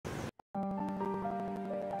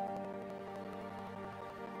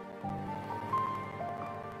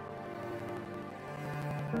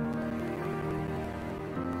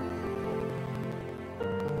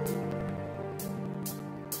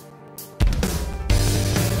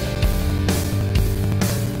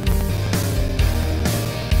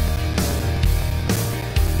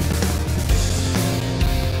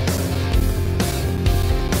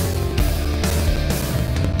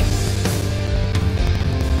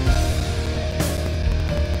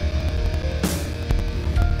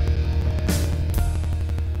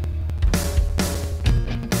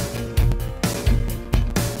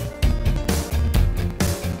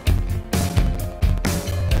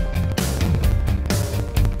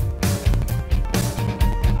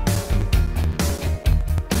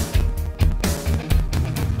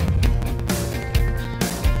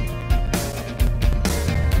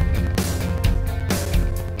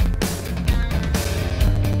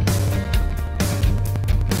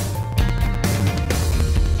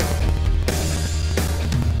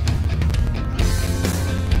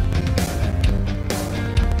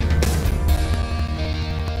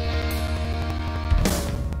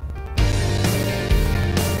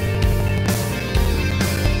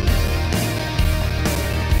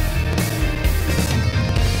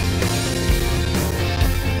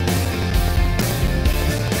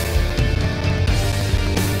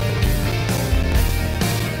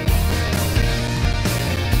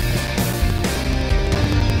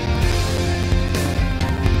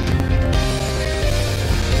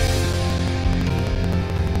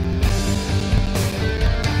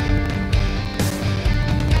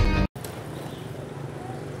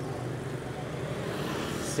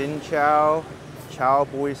Xin chào, chào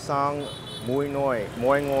bui sang, muy noi,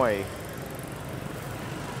 moi ngoi.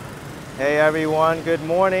 Hey everyone, good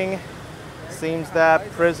morning. Seems that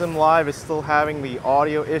Prism Live is still having the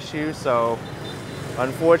audio issue, so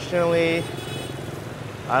unfortunately,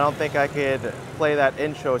 I don't think I could play that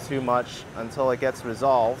intro too much until it gets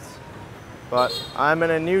resolved. But I'm in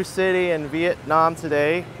a new city in Vietnam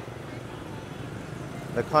today,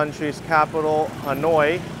 the country's capital,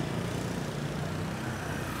 Hanoi,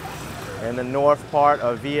 in the north part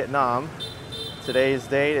of Vietnam. Today's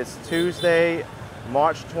date is Tuesday,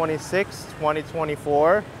 March 26,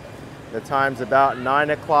 2024. The time's about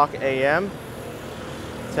 9 o'clock a.m.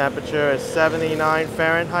 Temperature is 79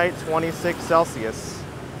 Fahrenheit, 26 Celsius.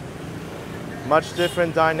 Much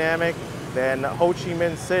different dynamic than Ho Chi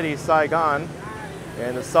Minh City, Saigon,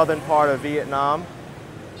 in the southern part of Vietnam.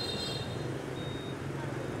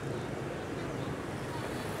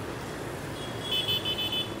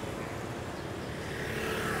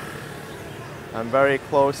 I'm very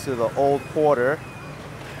close to the Old Quarter,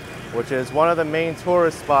 which is one of the main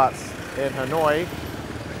tourist spots in Hanoi.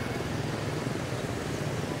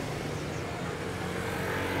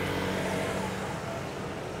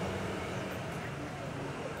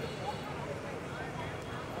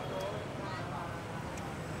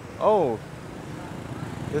 Oh,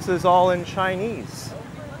 this is all in Chinese.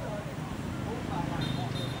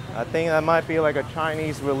 I think that might be like a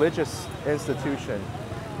Chinese religious institution.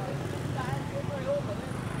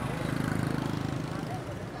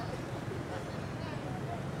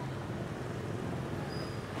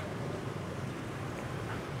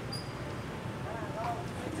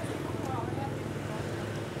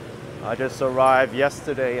 I just arrived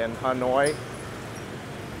yesterday in Hanoi.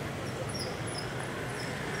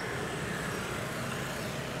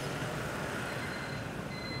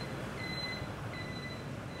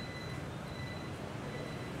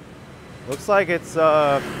 Looks like it's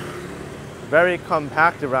very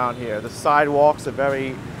compact around here. The sidewalks are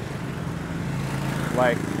very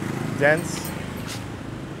dense.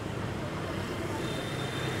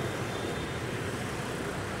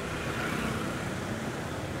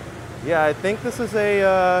 Yeah, I think this is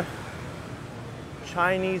a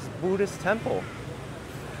Chinese Buddhist temple.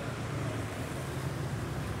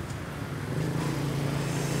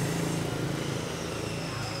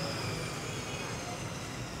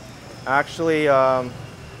 Actually,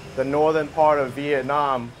 the northern part of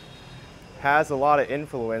Vietnam has a lot of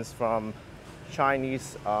influence from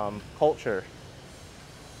Chinese culture.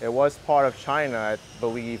 It was part of China, I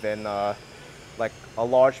believe, in like a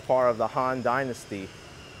large part of the Han Dynasty.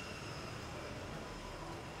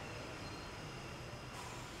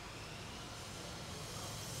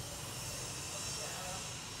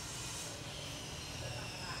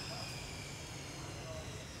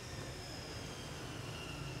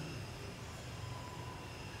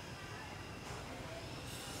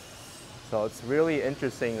 So it's really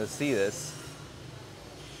interesting to see this.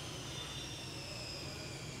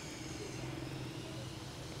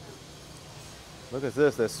 Look at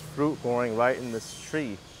this, there's fruit growing right in this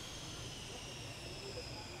tree.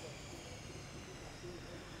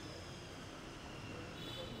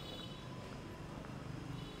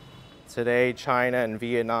 Today, China and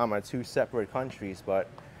Vietnam are two separate countries, but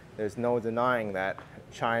there's no denying that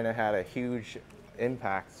China had a huge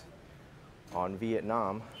impact on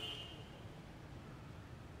Vietnam.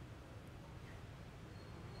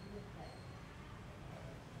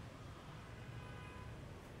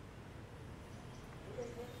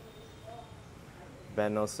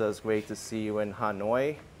 Benno says, great to see you in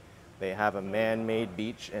Hanoi. They have a man-made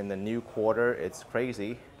beach in the new quarter. It's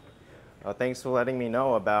crazy. Thanks for letting me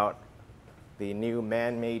know about the new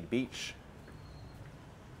man-made beach.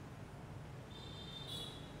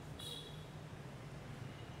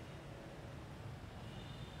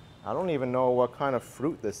 I don't even know what kind of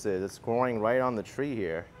fruit this is. It's growing right on the tree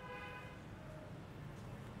here.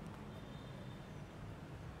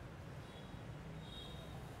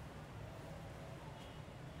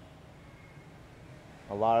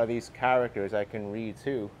 A lot of these characters I can read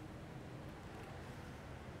too.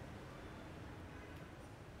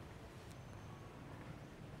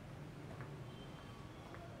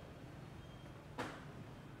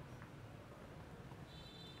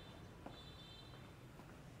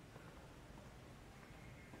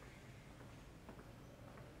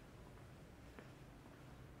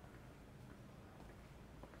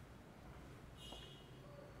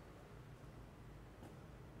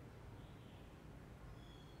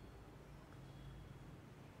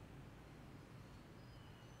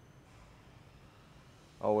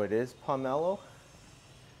 Oh, it is pomelo?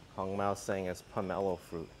 Hong Mao saying it's pomelo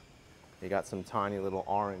fruit. You got some tiny little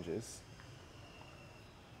oranges.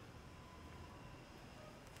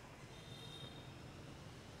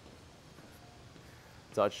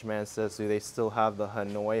 Dutchman says, do they still have the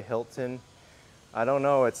Hanoi Hilton? I don't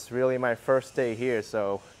know, it's really my first day here,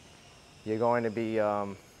 so you're going to be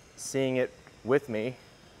seeing it with me.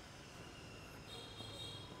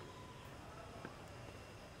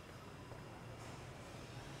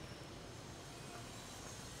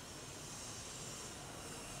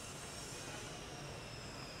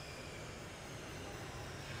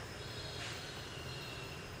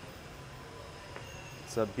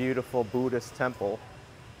 It's a beautiful Buddhist temple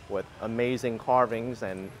with amazing carvings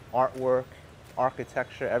and artwork,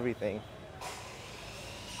 architecture, everything.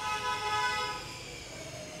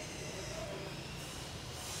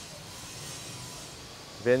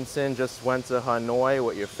 Vincent just went to Hanoi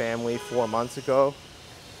with your family 4 months ago.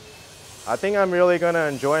 I think I'm really gonna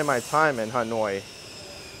enjoy my time in Hanoi.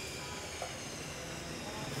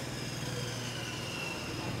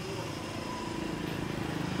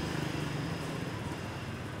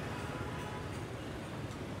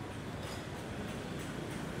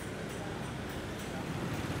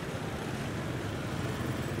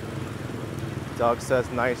 Doug says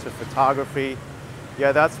nice with photography.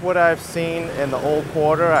 Yeah, that's what I've seen in the old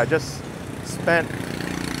quarter. I just spent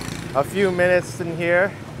a few minutes in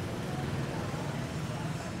here.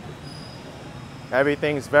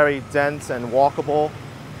 Everything's very dense and walkable.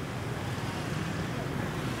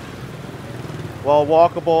 Well,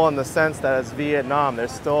 walkable in the sense that it's Vietnam.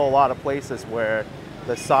 There's still a lot of places where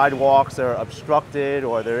the sidewalks are obstructed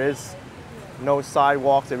or there is no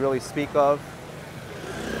sidewalks to really speak of.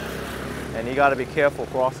 And you gotta be careful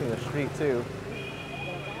crossing the street too.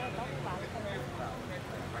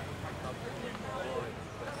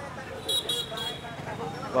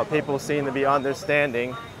 But people seem to be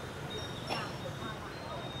understanding.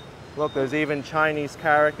 Look, there's even Chinese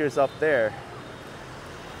characters up there.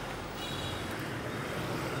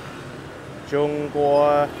 中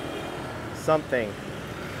国 something.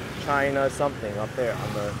 China something up there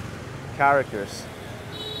on the characters.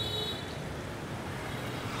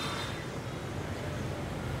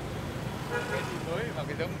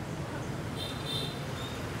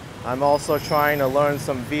 I'm also trying to learn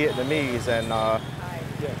some Vietnamese, and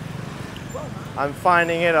I'm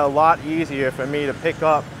finding it a lot easier for me to pick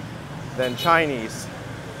up than Chinese,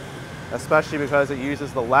 especially because it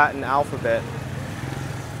uses the Latin alphabet.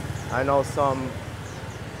 I know some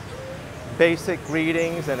basic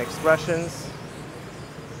greetings and expressions.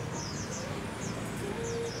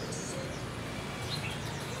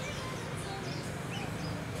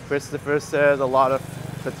 Christopher says a lot of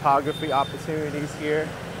photography opportunities here.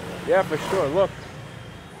 Yeah, for sure. Look,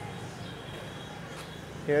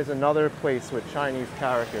 here's another place with Chinese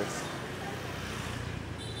characters.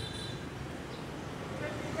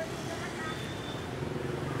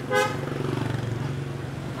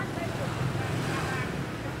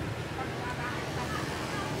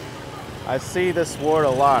 I see this word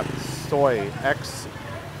a lot, soy,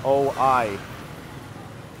 X-O-I.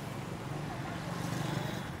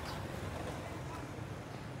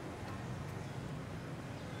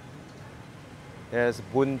 There's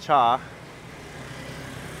bún cha.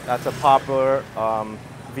 That's a popular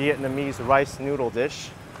Vietnamese rice noodle dish.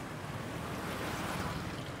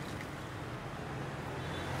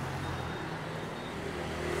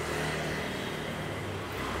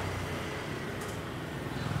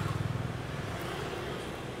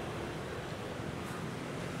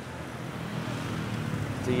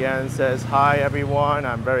 Deanne says, hi everyone,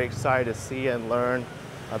 I'm very excited to see and learn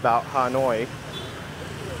about Hanoi.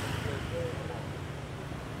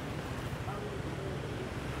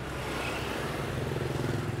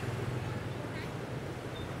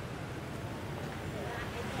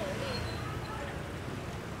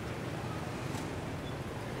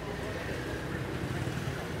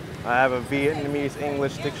 I have a Vietnamese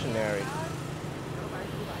English dictionary.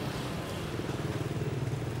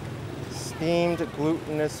 Steamed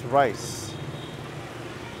glutinous rice.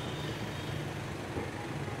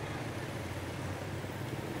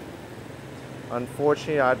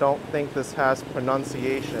 Unfortunately, I don't think this has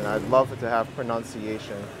pronunciation. I'd love it to have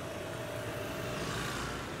pronunciation.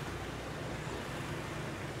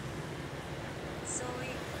 Soy.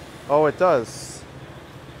 Oh, it does.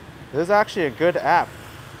 This is actually a good app.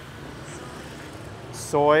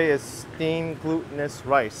 Soy is steamed glutinous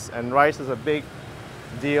rice, and rice is a big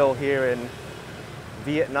deal here in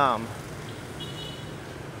Vietnam.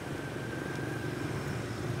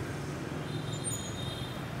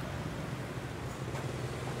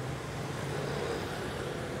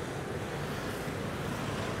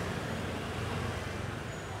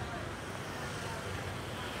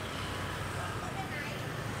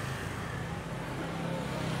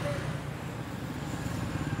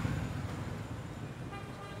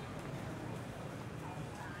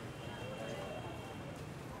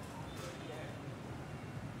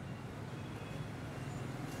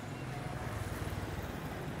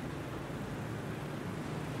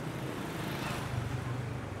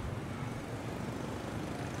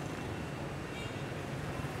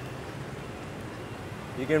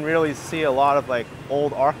 You can really see a lot of like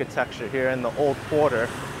old architecture here in the old quarter.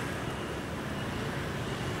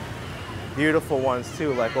 Beautiful ones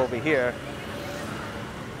too, like over here.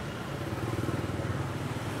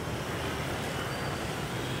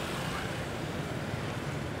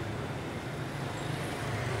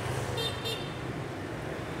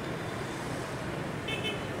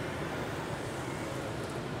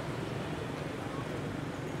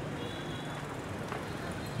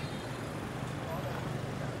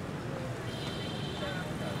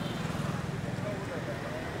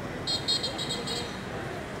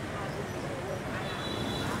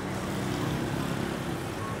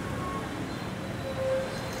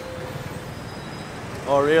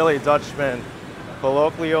 Oh really, Dutchman.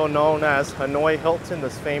 Colloquially known as Hanoi Hilton,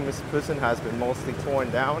 this famous prison has been mostly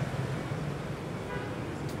torn down.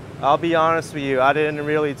 I'll be honest with you, I didn't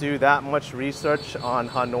really do that much research on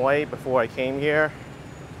Hanoi before I came here.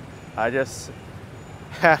 I just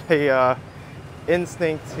had a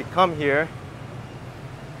instinct to come here,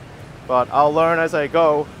 but I'll learn as I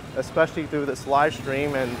go, especially through this live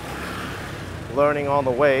stream and learning on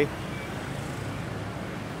the way.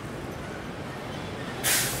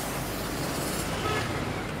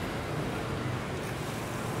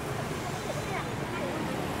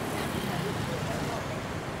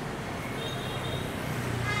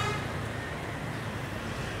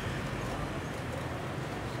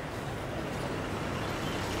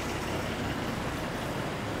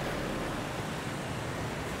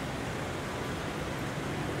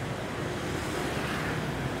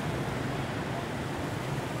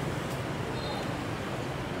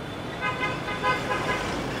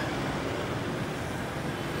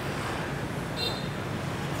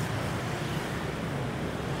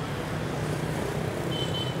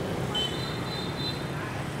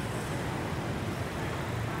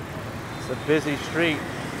 A busy street.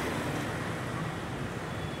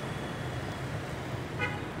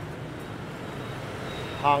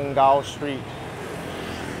 Hangao Street.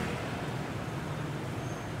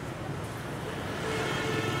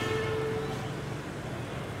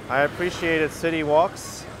 I appreciated City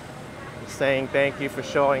Walks saying thank you for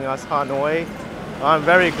showing us Hanoi. I'm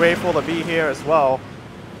very grateful to be here as well.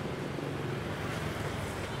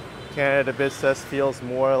 Canada Business feels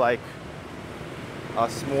more like a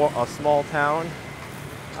small town.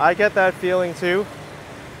 I get that feeling too,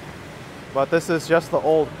 but this is just the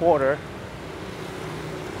old quarter.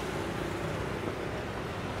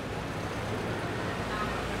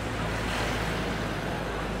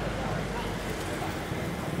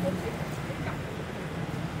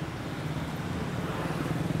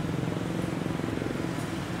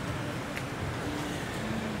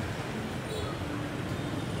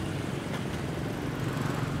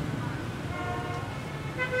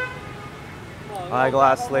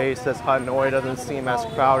 Eyeglass Lady says Hanoi doesn't seem as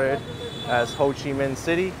crowded as Ho Chi Minh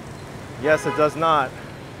City. Yes, it does not.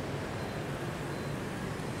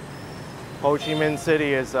 Ho Chi Minh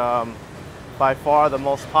City is by far the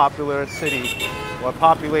most popular city, or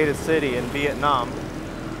populated city in Vietnam.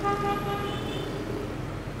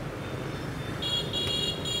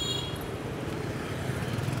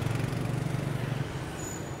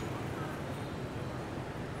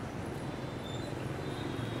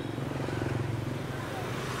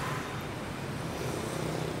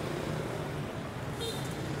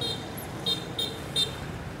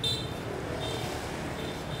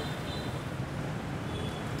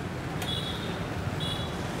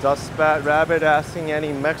 Dustbat Rabbit asking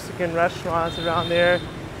any Mexican restaurants around there.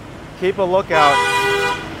 Keep a lookout.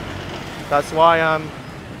 That's why I'm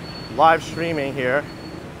live streaming here,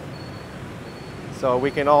 so we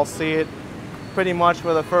can all see it pretty much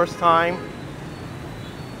for the first time.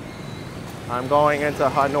 I'm going into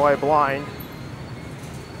Hanoi blind.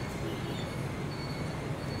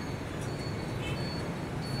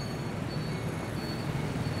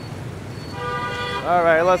 All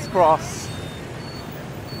right, let's cross.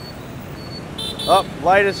 Oh,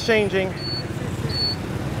 light is changing.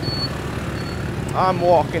 I'm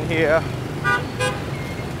walking here.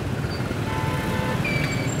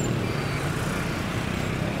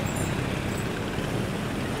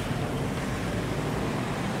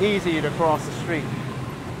 Easy to cross the street.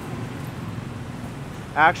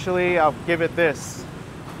 Actually, I'll give it this.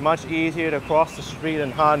 Much easier to cross the street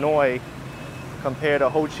in Hanoi compared to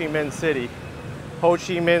Ho Chi Minh City. Ho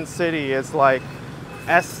Chi Minh City is like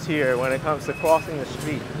S tier when it comes to crossing the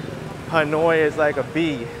street. Hanoi is like a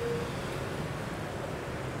B.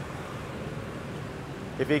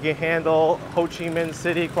 If you can handle Ho Chi Minh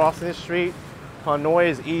City crossing the street, Hanoi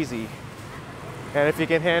is easy. And if you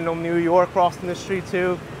can handle New York crossing the street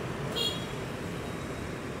too,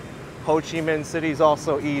 Ho Chi Minh City is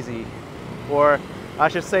also easy, or I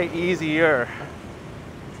should say easier.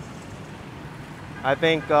 I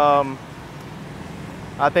think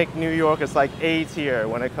New York is like A tier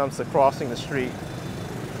when it comes to crossing the street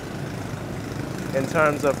in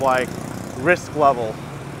terms of like risk level.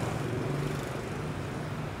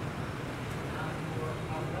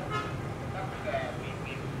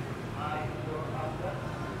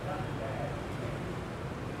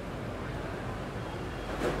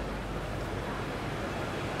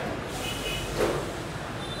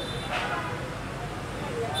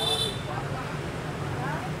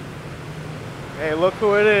 Hey, look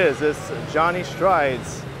who it is. It's Johnny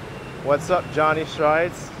Strides. What's up, Johnny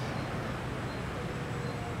Strides?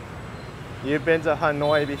 You've been to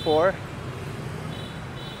Hanoi before?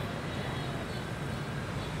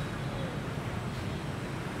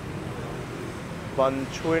 Bun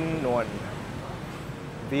Chuan Nguyen,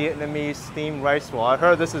 Vietnamese steamed rice ball. I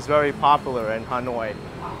heard this is very popular in Hanoi.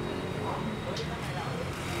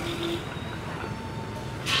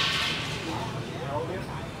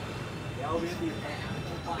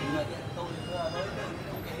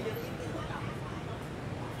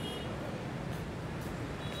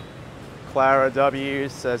 Clara W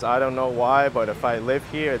says, I don't know why, but if I live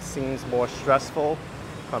here, it seems more stressful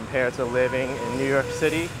compared to living in New York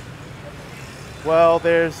City. Well,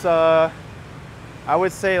 there's, I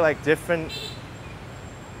would say, like different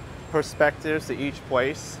perspectives to each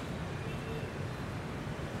place.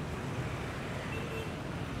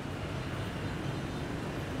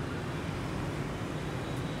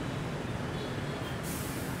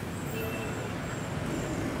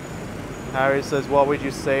 Harry says, what would you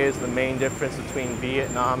say is the main difference between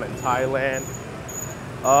Vietnam and Thailand?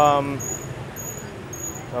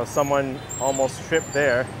 Well, someone almost tripped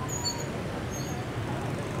there.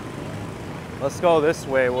 Let's go this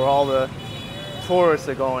way where all the tourists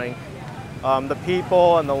are going. The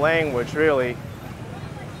people and the language, really.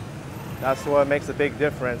 That's what makes a big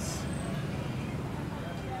difference.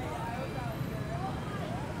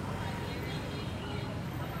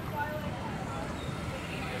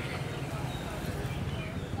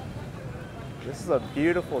 This is a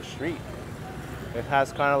beautiful street. It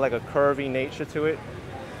has kind of like a curvy nature to it.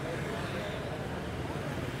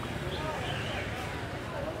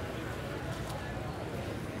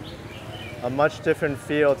 A much different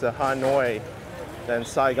feel to Hanoi than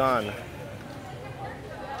Saigon.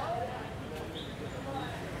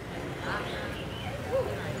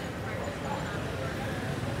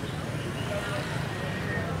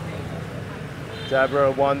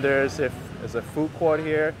 Deborah wonders if there's a food court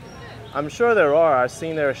here. I'm sure there are. I've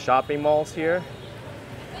seen there are shopping malls here.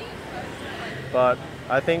 But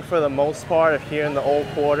I think for the most part, if here in the old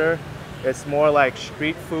quarter, it's more like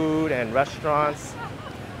street food and restaurants.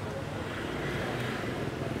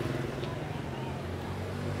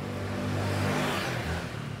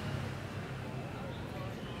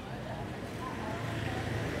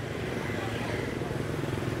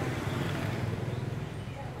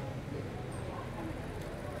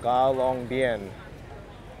 Ga Long Bien.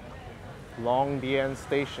 Long Bien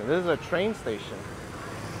Station. This is a train station.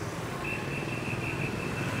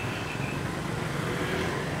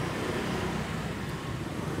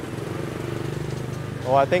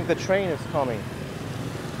 Oh, I think the train is coming.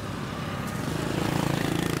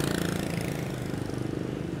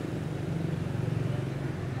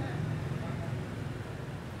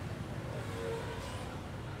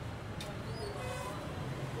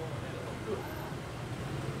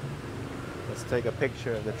 Let's take a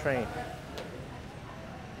picture of the train.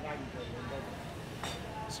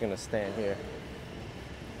 Just gonna stand here.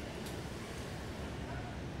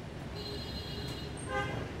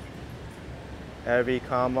 Every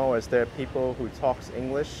Como, is there people who talks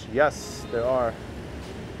English? Yes, there are.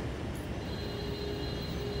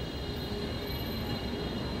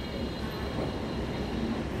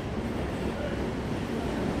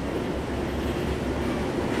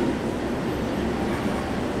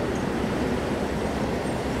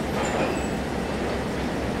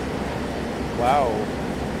 Wow.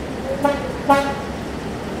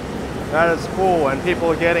 That is cool, and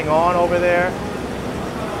people are getting on over there.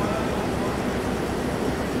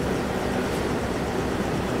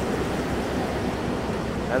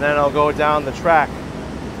 And then I'll go down the track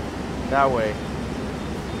that way.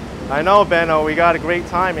 I know, Benno, we got a great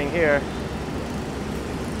timing here.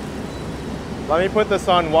 Let me put this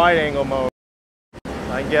on wide angle mode.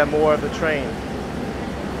 I can get more of the train.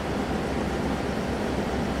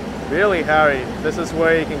 Really, Harry, this is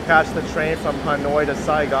where you can catch the train from Hanoi to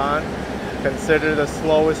Saigon, considered the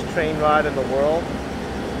slowest train ride in the world.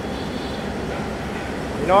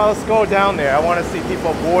 You know, let's go down there. I want to see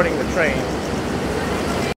people boarding the train.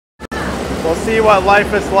 We'll see what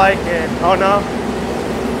life is like in Hanoi.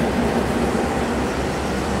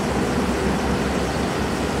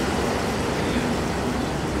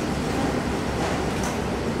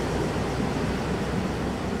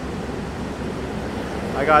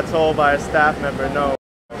 I got told by a staff member, no,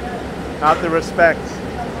 have to respect.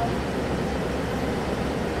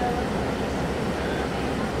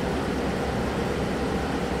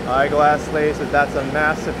 Eyeglass lady said that's a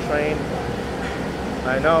massive train.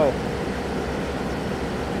 I know.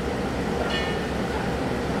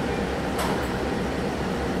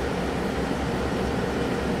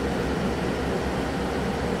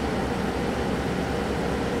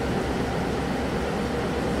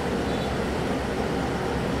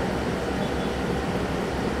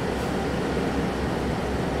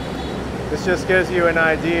 This just gives you an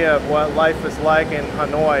idea of what life is like in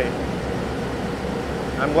Hanoi.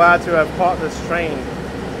 I'm glad to have caught this train.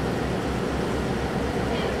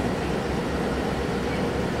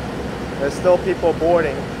 There's still people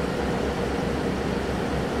boarding.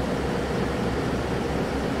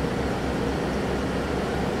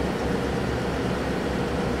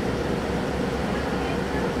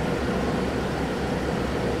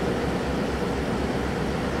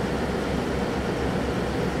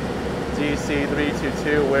 DC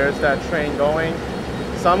 322, where's that train going?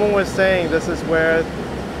 Someone was saying this is where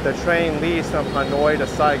the train leaves from Hanoi to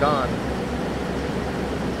Saigon.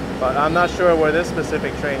 But I'm not sure where this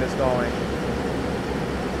specific train is going.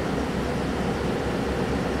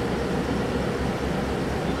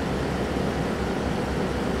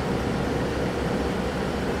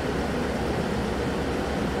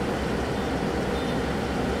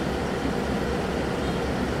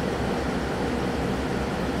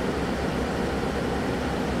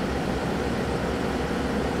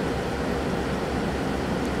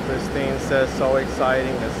 Christine says, so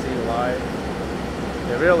exciting to see live.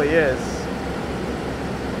 It really is.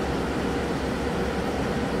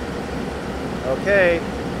 Okay.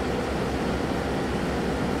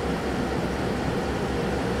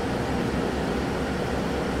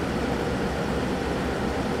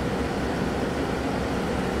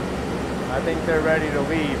 I think they're ready to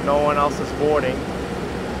leave. No one else is boarding,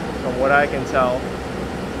 from what I can tell.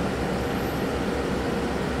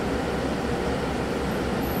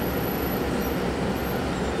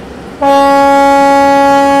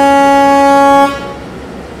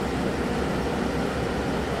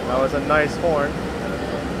 That was a nice horn.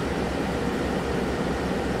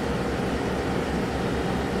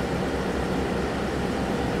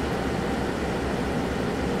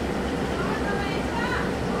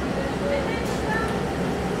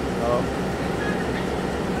 Oh.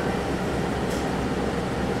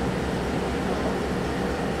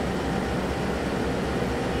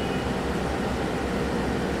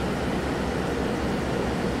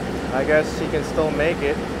 I guess she can still make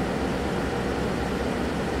it.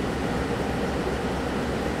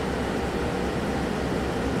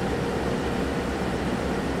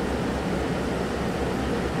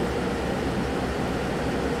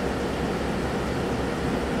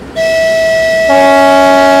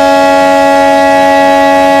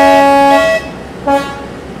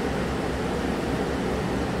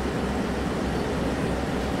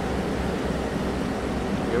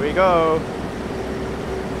 Here we go.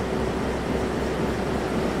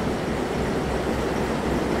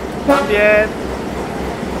 Bien.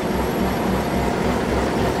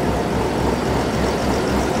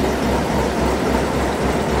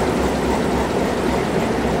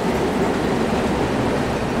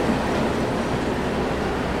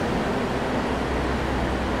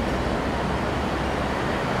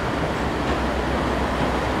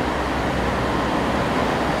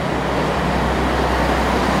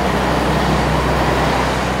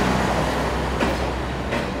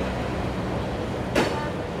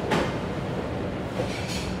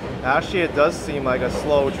 Actually, it does seem like a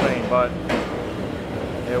slow train, but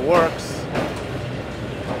it works.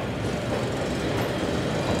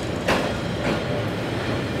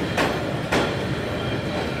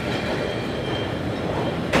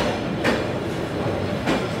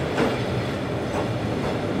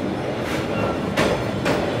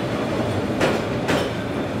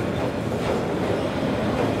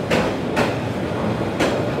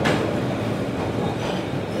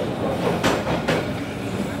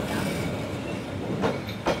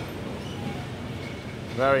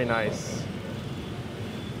 Very nice.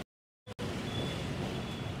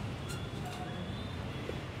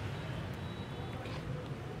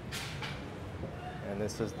 And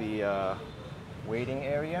this is the waiting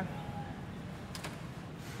area.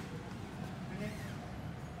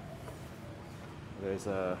 There's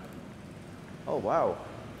a, oh wow.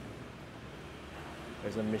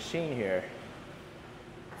 There's a machine here.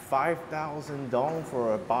 5,000 dong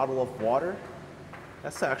for a bottle of water?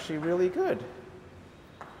 That's actually really good.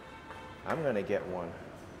 I'm gonna get one.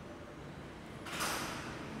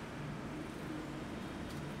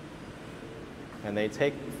 And they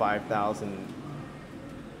take 5,000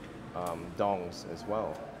 dongs as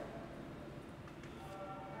well.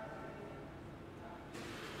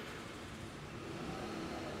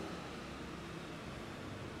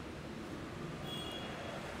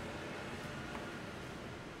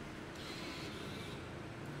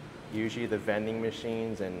 Usually the vending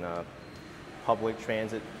machines and public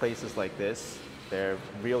transit places like this, they're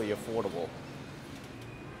really affordable.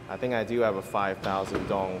 I think I do have a 5,000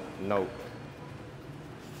 dong note.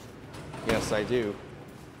 Yes, I do.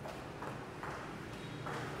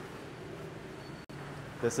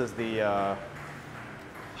 This is the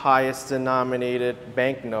highest denominated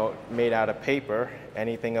banknote made out of paper.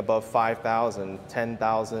 Anything above 5,000,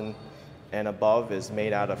 10,000 and above is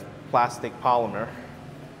made out of plastic polymer.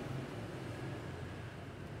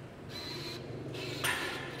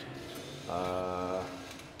 Uh,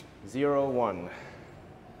 01.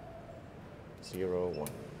 01.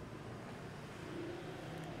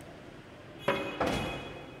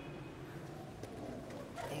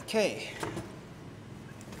 Okay.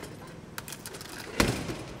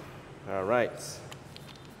 All right.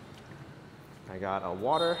 I got a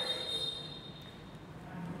water.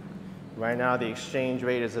 Right now the exchange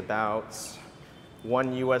rate is about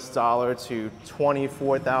 $1 US to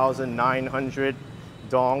 24,900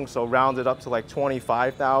 dong, so rounded up to like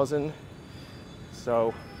 25,000.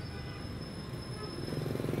 So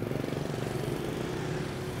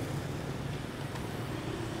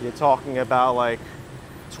you're talking about like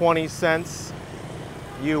 20 cents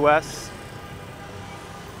US.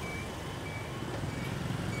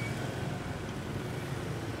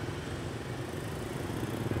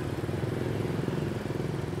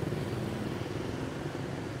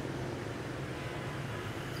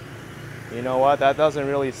 You know what? That doesn't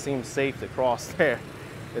really seem safe to cross there.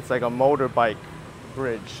 It's like a motorbike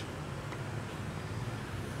bridge.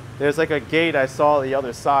 There's like a gate I saw the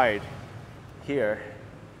other side here.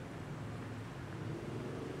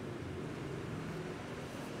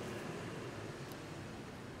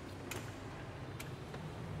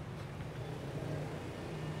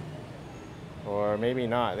 Or maybe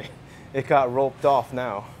not. It got roped off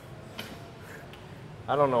now.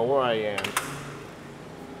 I don't know where I am.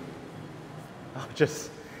 I'll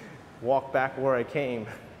just walk back where I came.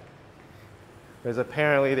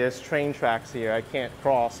 There's train tracks here. I can't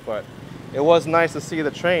cross, but it was nice to see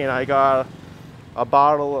the train. I got a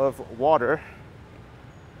bottle of water.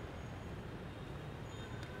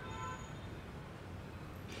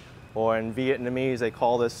 Or in Vietnamese, they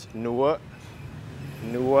call this nuot.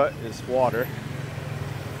 Nuot is water.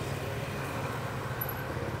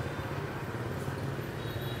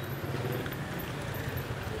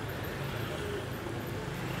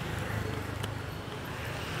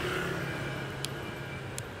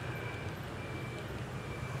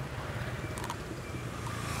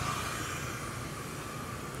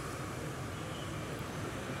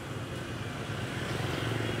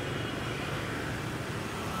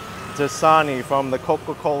 Dasani from the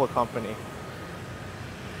Coca-Cola company.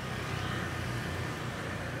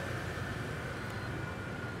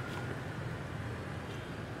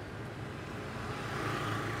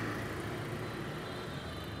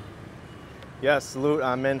 Yes, salute,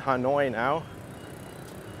 I'm in Hanoi now.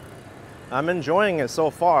 I'm enjoying it so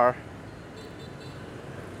far.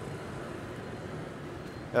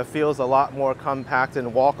 It feels a lot more compact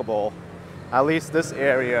and walkable, at least this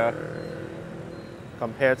area,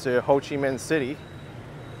 compared to Ho Chi Minh City.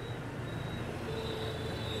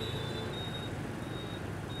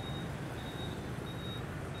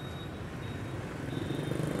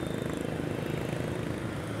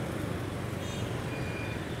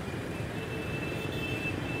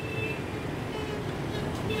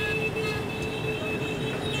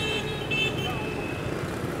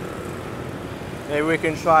 Maybe we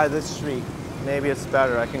can try this street. Maybe it's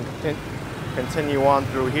better. I can continue on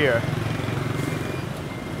through here.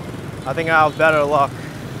 I think I'll have better luck.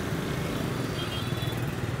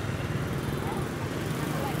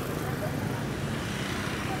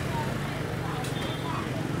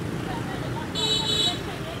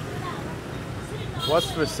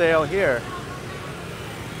 What's for sale here?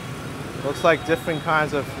 Looks like different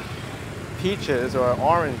kinds of peaches or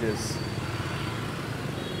oranges.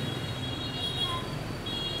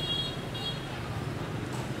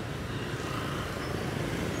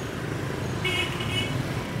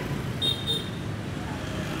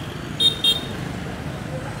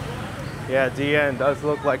 Yeah, DN does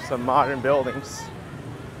look like some modern buildings.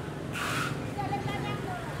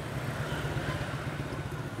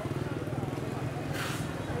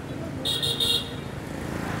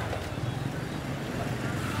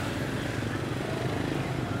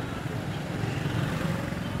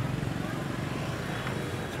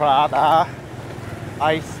 Prada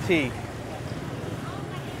iced tea.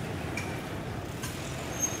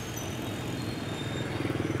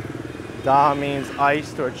 Da means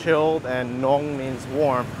iced or chilled, and nong means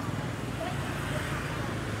warm.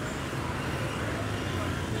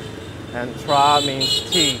 And tra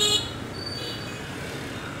means tea.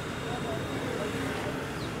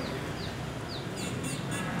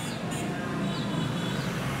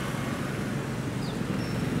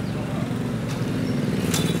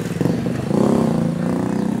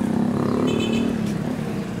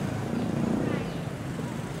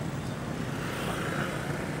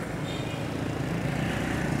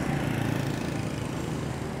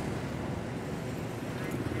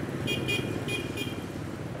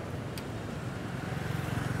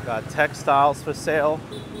 Got textiles for sale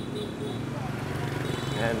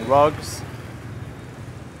and rugs.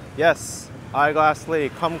 Yes, eyeglass lee,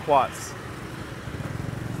 kumquats.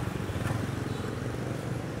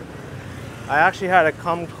 I actually had a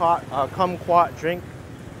kumquat drink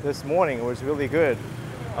this morning. It was really good.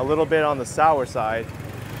 A little bit on the sour side.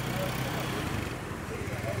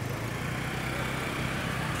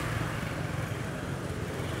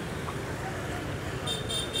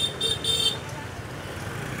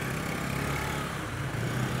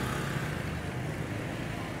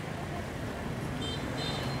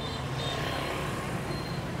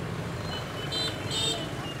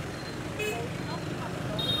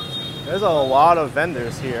 There's a lot of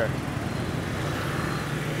vendors here.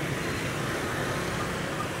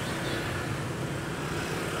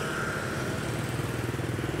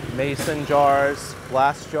 Mason jars,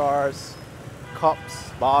 glass jars, cups,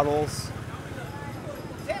 bottles.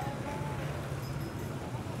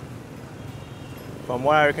 From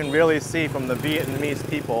what I can really see from the Vietnamese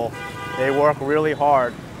people, they work really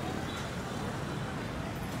hard.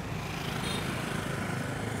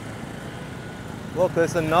 Look,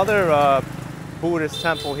 there's another Buddhist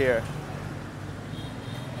temple here.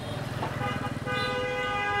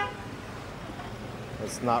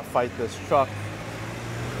 Let's not fight this truck.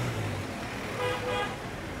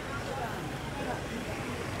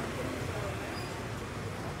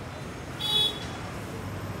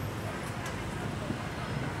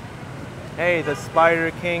 Hey, the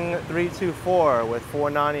Spider King 324 with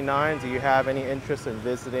 $4.99. Do you have any interest in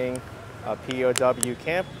visiting a POW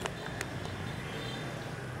camp?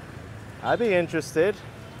 I'd be interested.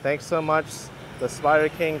 Thanks so much, the Spider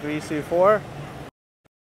King 324.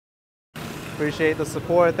 Appreciate the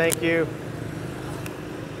support. Thank you.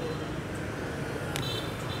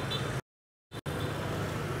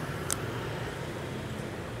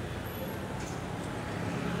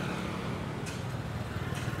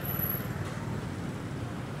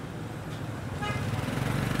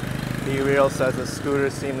 B-Real says the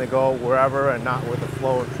scooters seem to go wherever and not with the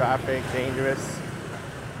flow of traffic. Dangerous.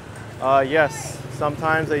 Yes,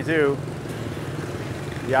 sometimes they do.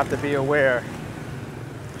 You have to be aware.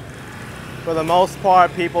 For the most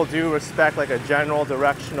part, people do respect like a general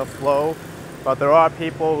direction of flow, but there are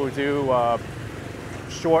people who do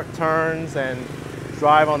short turns and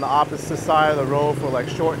drive on the opposite side of the road for like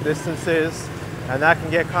short distances, and that can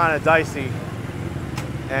get kind of dicey.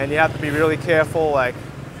 And you have to be really careful, like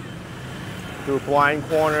through blind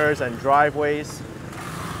corners and driveways,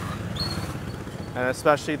 and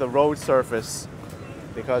especially the road surface,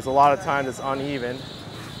 because a lot of times it's uneven.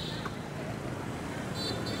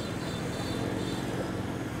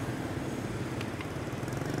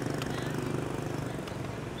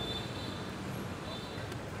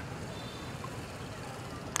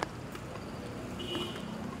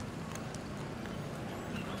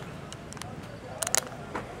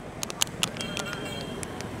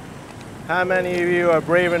 How many of you are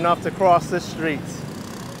brave enough to cross this street?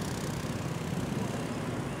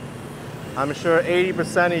 I'm sure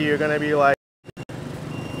 80% of you are going to be like,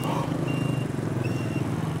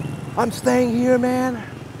 I'm staying here, man.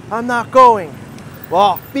 I'm not going.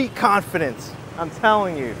 Well, be confident. I'm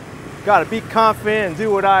telling you. You got to be confident and do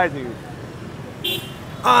what I do.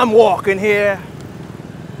 I'm walking here.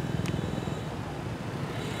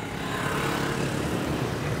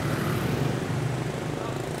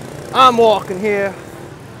 I'm walking here.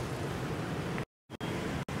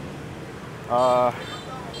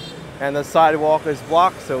 And the sidewalk is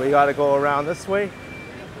blocked, so we got to go around this way.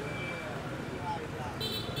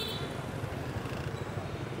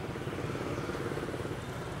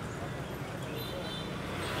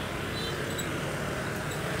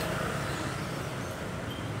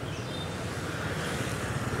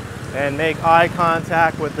 and make eye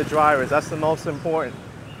contact with the drivers. That's the most important.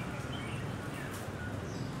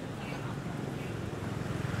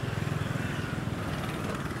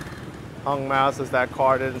 Hung Mao says that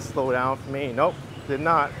car didn't slow down for me. Nope, did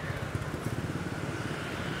not.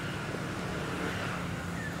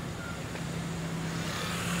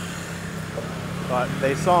 But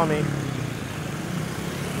they saw me.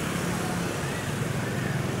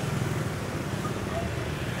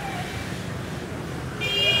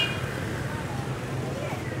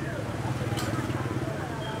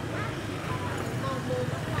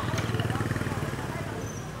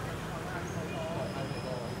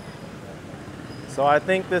 So I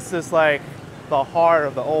think this is like the heart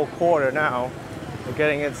of the old quarter now. We're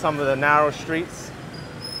getting in some of the narrow streets.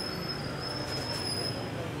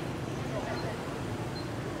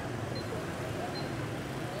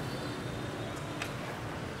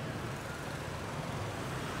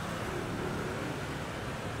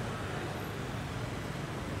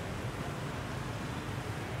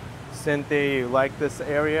 Cynthia, you like this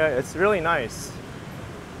area? It's really nice.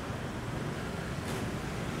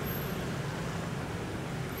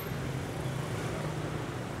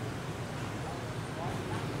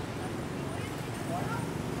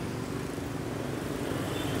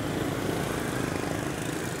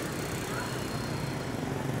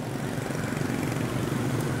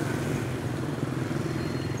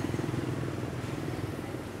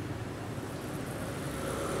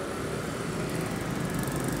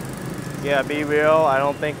 Yeah, be real. I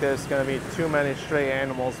don't think there's going to be too many stray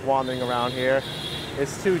animals wandering around here.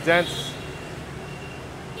 It's too dense.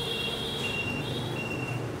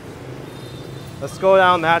 Let's go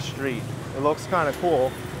down that street. It looks kind of cool.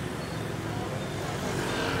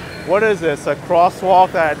 What is this? A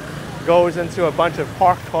crosswalk that goes into a bunch of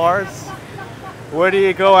parked cars? Where do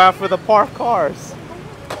you go after the parked cars?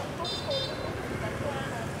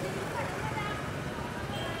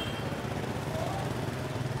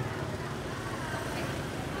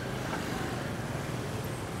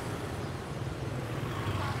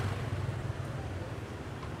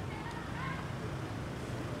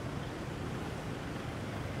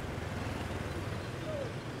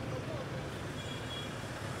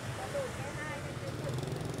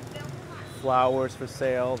 Flowers for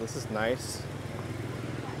sale. This is nice.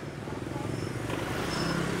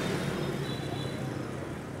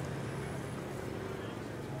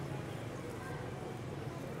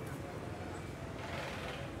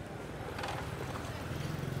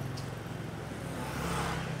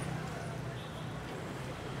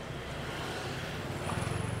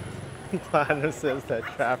 Platinum says that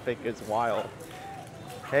traffic is wild.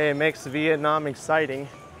 Hey, it makes Vietnam exciting.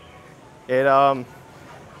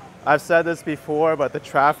 I've said this before, but the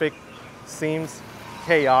traffic seems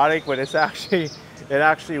chaotic, but it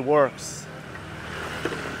actually works.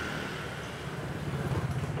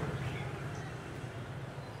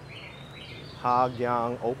 Ha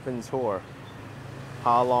Giang open tour.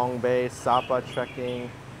 Ha Long Bay, Sapa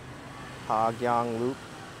trekking, Ha Giang loop.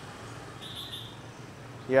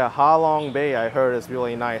 Yeah, Ha Long Bay I heard is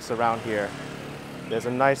really nice around here. There's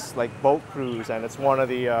a nice like boat cruise, and it's one of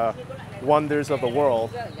the wonders of the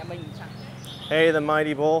world. Hey, the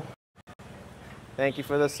Mighty Bull. Thank you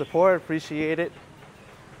for the support. Appreciate it.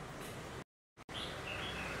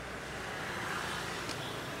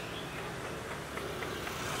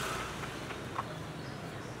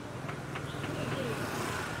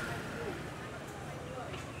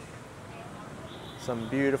 Some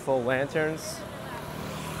beautiful lanterns.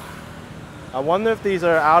 I wonder if these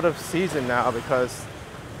are out of season now because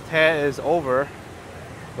Tet is over,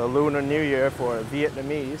 the Lunar New Year for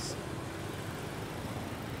Vietnamese.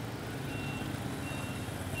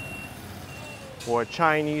 Or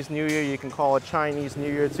Chinese New Year, you can call it Chinese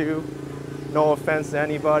New Year too. No offense to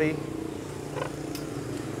anybody.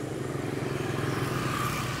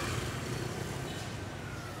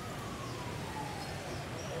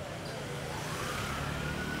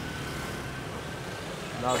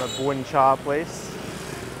 Another Bun Cha place.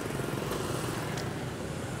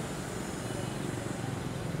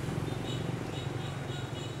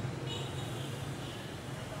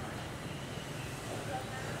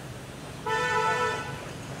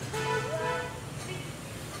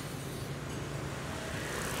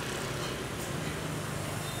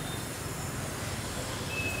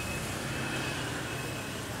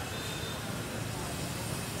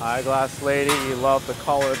 Eyeglass lady, you love the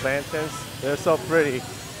colored lanterns. They're so pretty.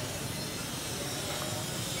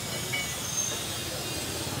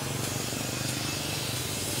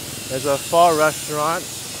 There's a pho restaurant,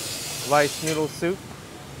 rice noodle soup.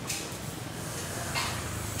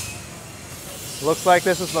 Looks like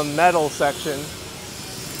this is the metal section.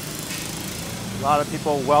 A lot of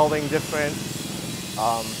people welding different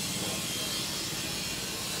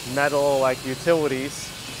metal like utilities,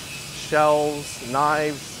 shelves,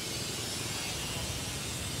 knives,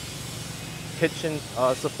 kitchen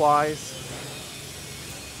supplies.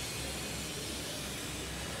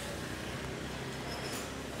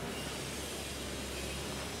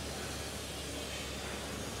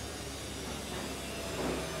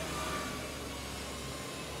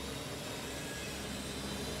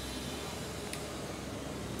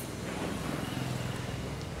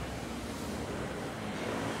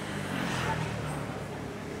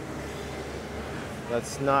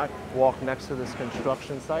 Let's not walk next to this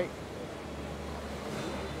construction site.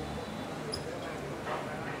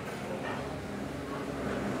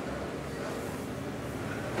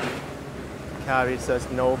 Cabby says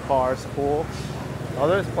no cars, cool. Oh,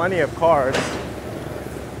 there's plenty of cars.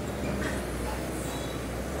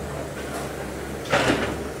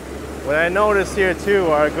 What I noticed here too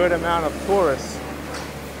are a good amount of tourists.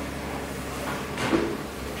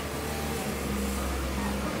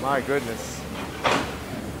 My goodness.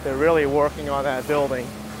 They're really working on that building.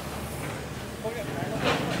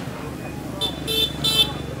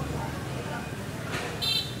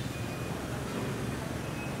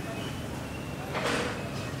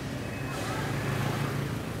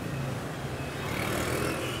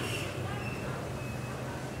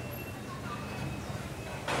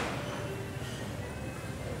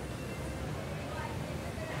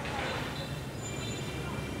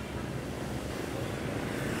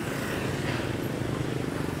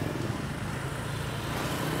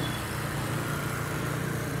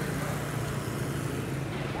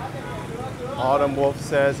 Autumn Wolf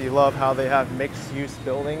says you love how they have mixed-use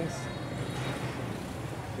buildings.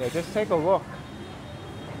 Yeah, just take a look.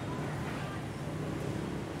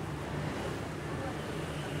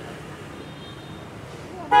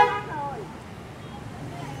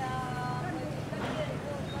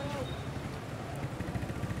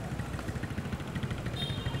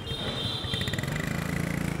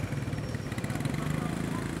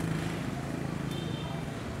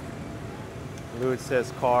 Lude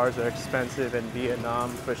says cars are expensive in Vietnam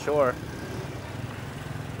for sure.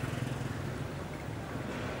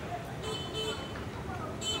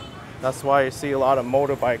 That's why you see a lot of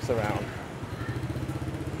motorbikes around.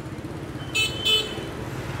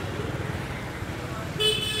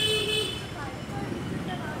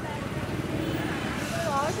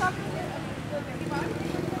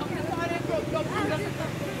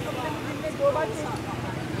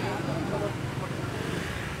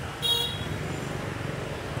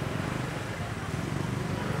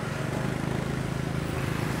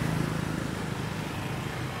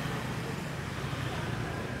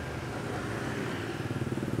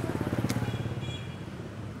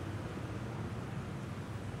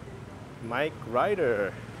 Mike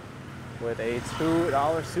Ryder with a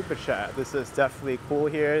 $2 super chat. This is definitely cool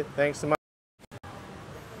here. Thanks so much.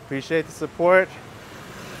 Appreciate the support.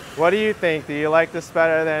 What do you think? Do you like this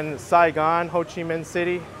better than Saigon, Ho Chi Minh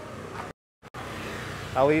City?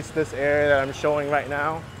 At least this area that I'm showing right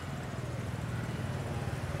now.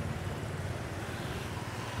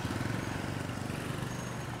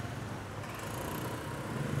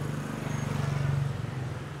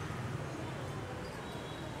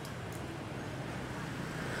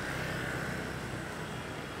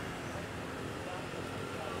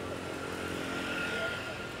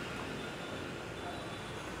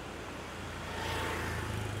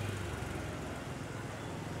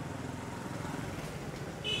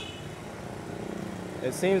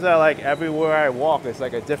 It seems that like everywhere I walk, it's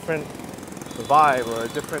like a different vibe or a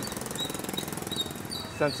different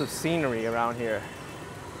sense of scenery around here.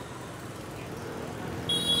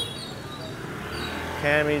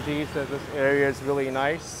 Cami G says this area is really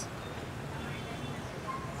nice.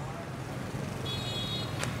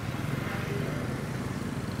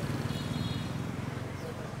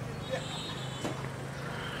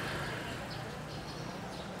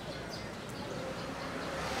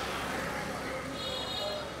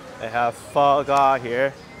 They have pho ga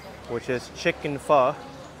here, which is chicken pho.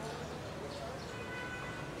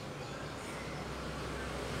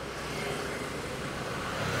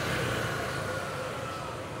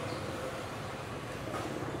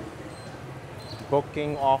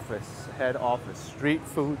 Booking office, head office, street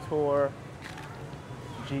food tour,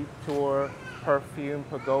 jeep tour, perfume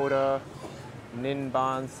pagoda,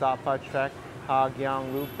 Ninh Sapa Trek, Ha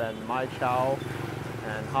Giang Loop, and Mai Chau,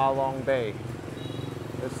 and Ha Long Bay.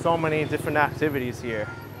 There's so many different activities here.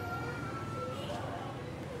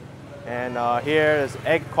 And here is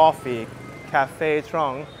Egg Coffee, Cafe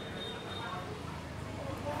Trung.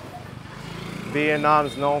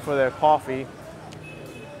 Vietnam's known for their coffee.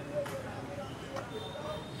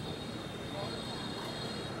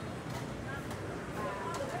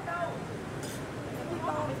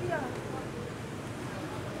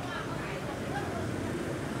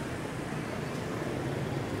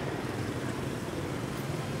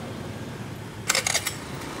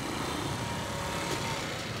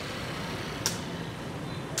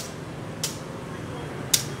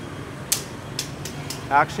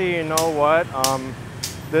 Actually, you know what?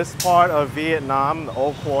 This part of Vietnam, the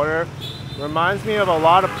old quarter, reminds me of a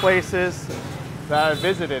lot of places that I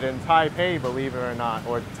visited in Taipei, believe it or not,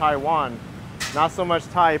 or Taiwan. Not so much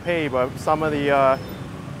Taipei, but some of the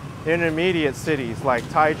intermediate cities like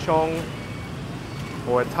Taichung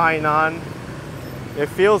or Tainan. It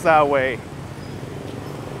feels that way.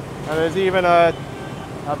 And there's even a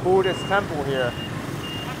Buddhist temple here.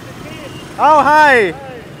 Oh, hi!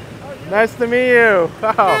 Nice to meet you.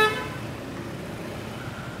 Wow.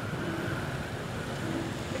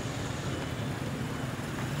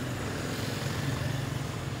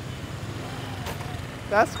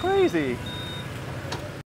 That's crazy.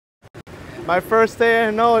 My first day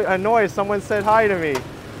in Hanoi, someone said hi to me.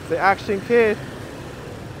 The Action Kid.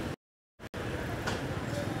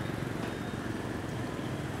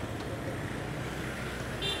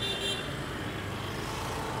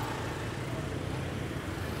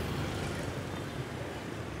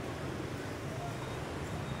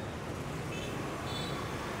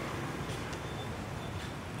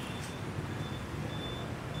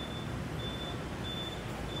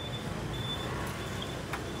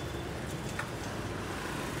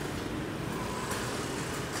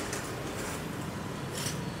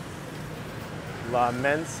 La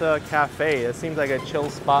Mensa Cafe. It seems like a chill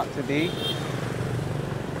spot to be.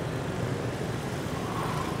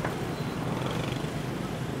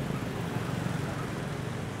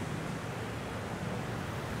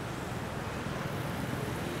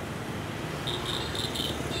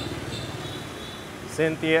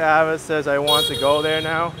 Cynthia Avis says, I want to go there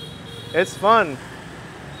now. It's fun.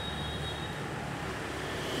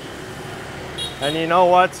 And you know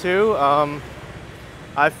what too?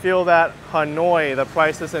 I feel that Hanoi, the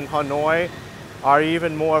prices in Hanoi are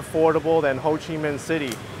even more affordable than Ho Chi Minh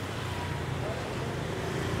City,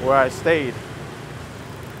 where I stayed.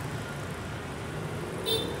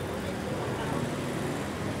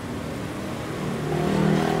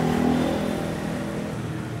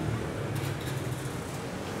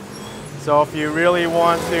 So if you really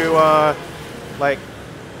want to like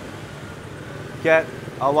get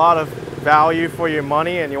a lot of value for your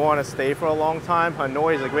money and you want to stay for a long time,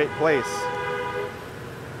 Hanoi is a great place.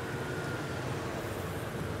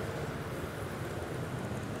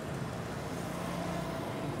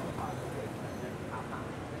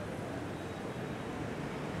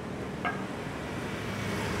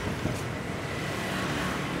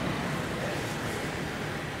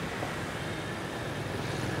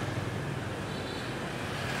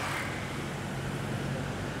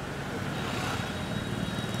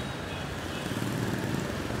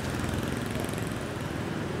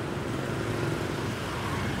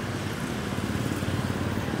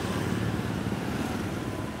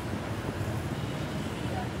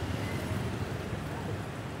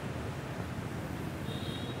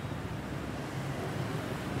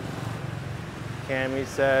 Cammy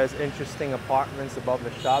says, interesting apartments above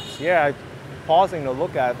the shops. Yeah, I'm pausing to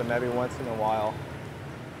look at them every once in a while.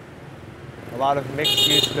 A lot of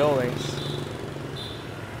mixed-use buildings.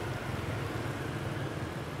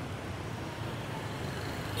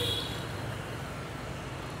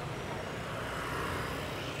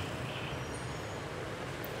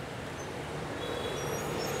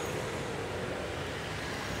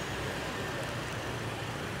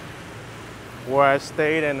 Where I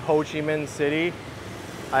stayed in Ho Chi Minh City,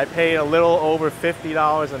 I paid a little over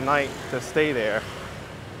 $50 a night to stay there.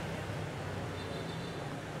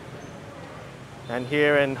 And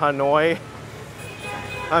here in Hanoi,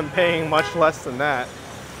 I'm paying much less than that.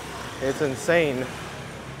 It's insane.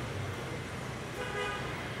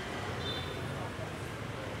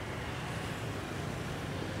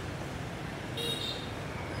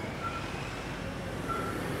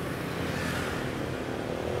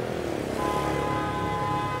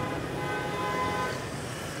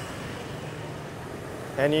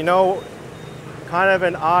 And you know, kind of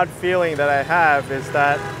an odd feeling that I have is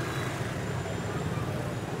that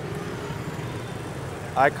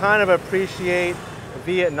I kind of appreciate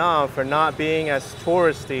Vietnam for not being as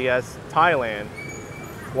touristy as Thailand.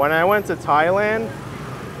 When I went to Thailand,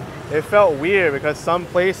 it felt weird because some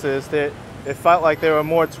places that it felt like there were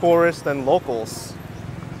more tourists than locals.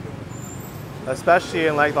 Especially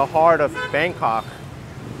in like the heart of Bangkok.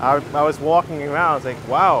 I was walking around, I was like,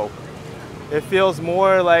 wow. It feels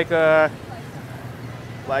more like a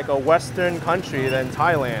Western country than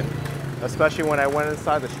Thailand, especially when I went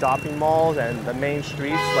inside the shopping malls and the main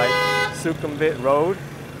streets like Sukhumvit Road.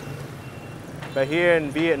 But here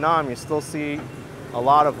in Vietnam, you still see a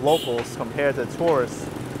lot of locals compared to tourists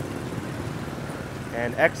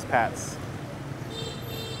and expats.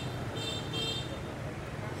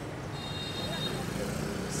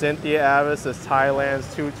 Cynthia Avis says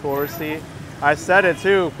Thailand's too touristy. I said it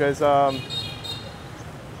too because I'm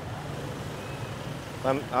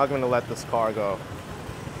going to let this car go.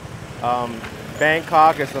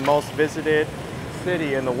 Bangkok is the most visited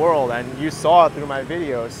city in the world, and you saw it through my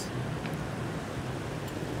videos.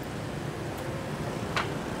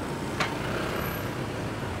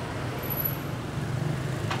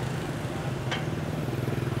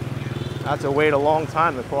 I had to wait a long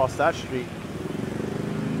time to cross that street.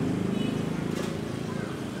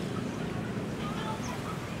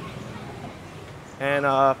 And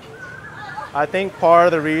I think part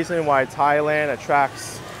of the reason why Thailand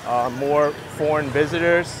attracts more foreign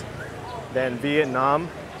visitors than Vietnam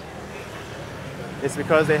is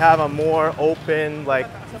because they have a more open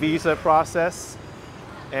visa process,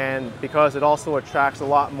 and because it also attracts a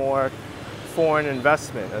lot more foreign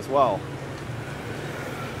investment as well.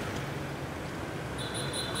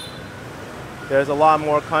 There's a lot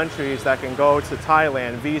more countries that can go to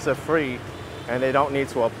Thailand visa-free, and they don't need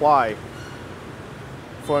to apply.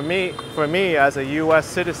 For me as a US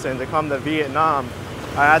citizen to come to Vietnam,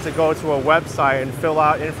 I had to go to a website and fill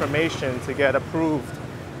out information to get approved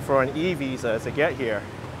for an e-visa to get here.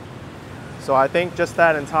 So I think just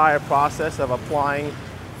that entire process of applying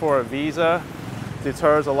for a visa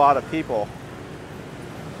deters a lot of people.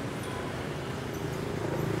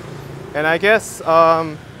 And I guess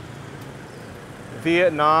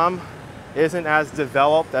Vietnam isn't as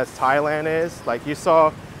developed as Thailand is. Like you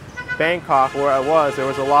saw Bangkok where I was, there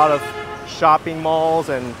was a lot of shopping malls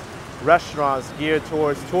and restaurants geared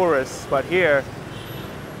towards tourists, but here,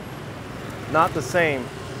 not the same.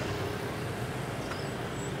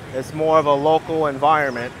 It's more of a local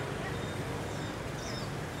environment.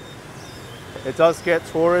 It does get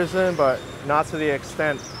tourism, but not to the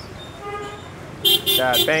extent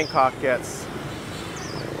that Bangkok gets.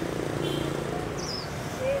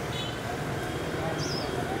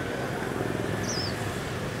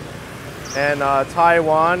 And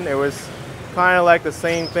Taiwan, it was kind of like the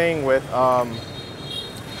same thing with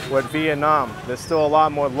Vietnam. There's still a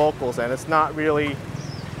lot more locals, and it's not really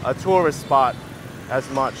a tourist spot as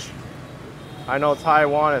much. I know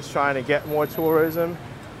Taiwan is trying to get more tourism.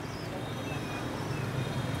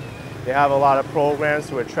 They have a lot of programs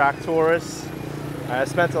to attract tourists. I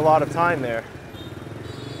spent a lot of time there.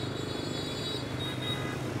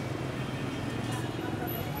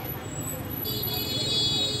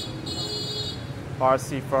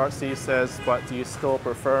 Farsi says, but do you still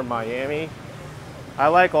prefer Miami? I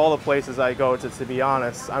like all the places I go to be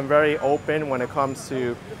honest. I'm very open when it comes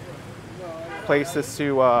to places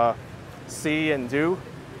to see and do.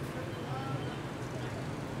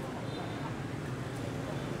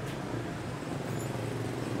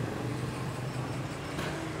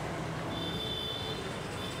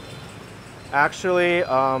 Actually,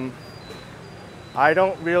 I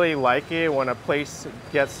don't really like it when a place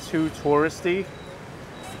gets too touristy.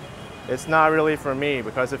 It's not really for me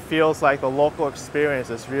because it feels like the local experience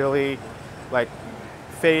is really like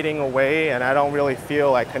fading away, and I don't really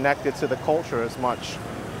feel like connected to the culture as much.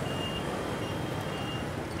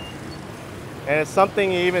 And it's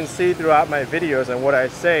something you even see throughout my videos and what I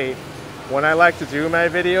say. When I like to do my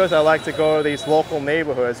videos, I like to go to these local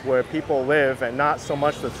neighborhoods where people live and not so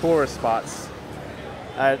much the tourist spots.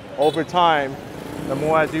 And over time, the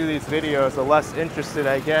more I do these videos, the less interested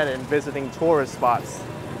I get in visiting tourist spots.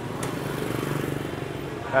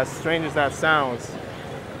 As strange as that sounds.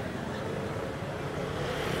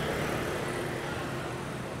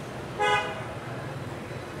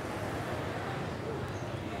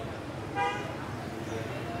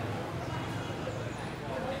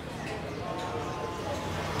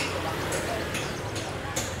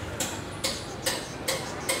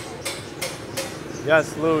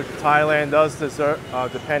 Yes, Lou, Thailand does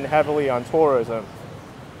depend heavily on tourism,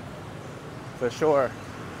 for sure.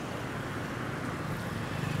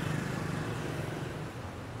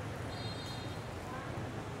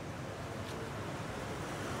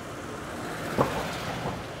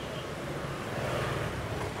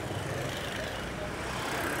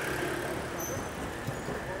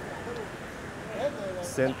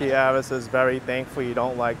 Cynthia Avis is very thankful you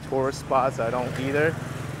don't like tourist spots. I don't either.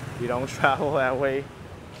 You don't travel that way.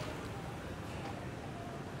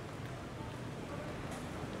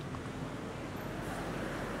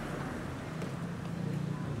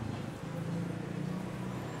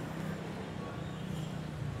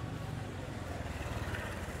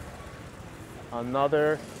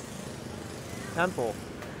 Another temple,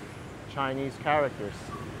 Chinese characters.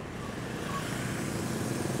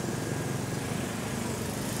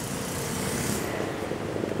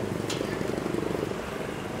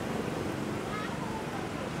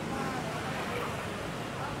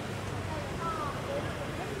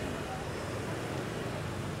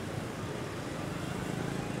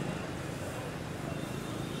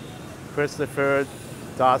 Christopher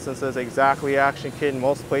Dodson says, exactly, Action Kid.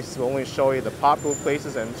 Most places will only show you the popular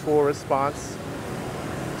places and tourist spots,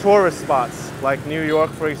 like New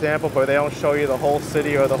York, for example, but they don't show you the whole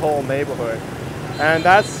city or the whole neighborhood. And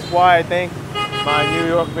that's why I think my New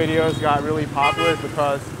York videos got really popular,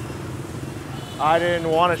 because I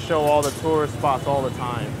didn't want to show all the tourist spots all the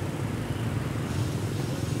time,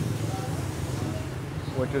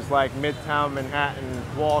 which is like Midtown Manhattan,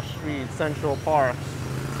 Wall Street, Central Park,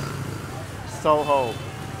 Soho.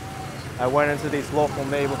 I went into these local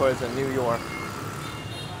neighborhoods in New York.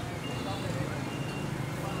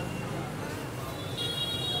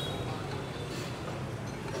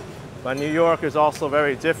 But New York is also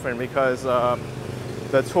very different, because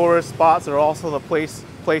the tourist spots are also the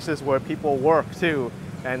places where people work too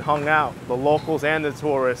and hung out. The locals and the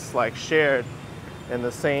tourists like shared in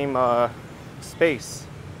the same space.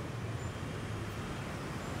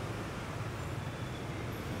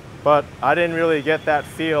 But I didn't really get that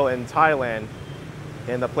feel in Thailand,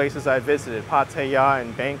 in the places I visited, Pattaya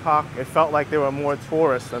and Bangkok. It felt like there were more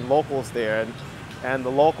tourists than locals there, and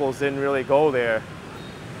the locals didn't really go there.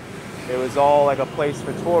 It was all like a place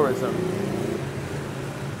for tourism.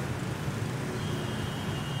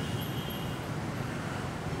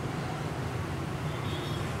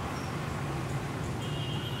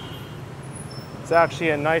 It's actually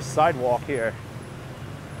a nice sidewalk here.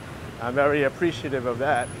 I'm very appreciative of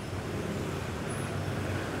that.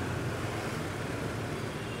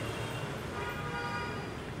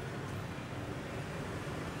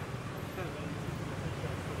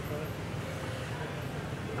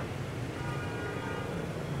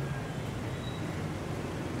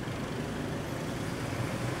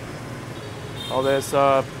 Oh, there's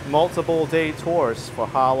multiple day tours for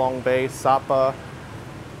Ha Long Bay, Sapa.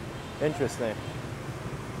 Interesting.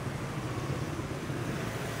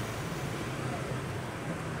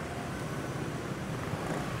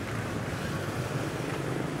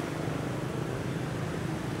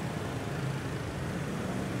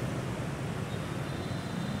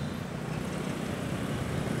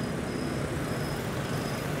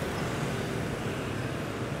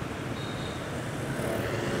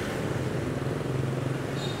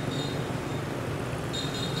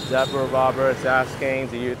 Deborah Roberts asking,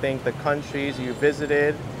 do you think the countries you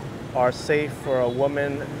visited are safe for a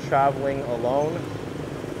woman traveling alone?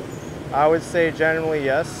 I would say generally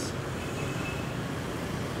yes.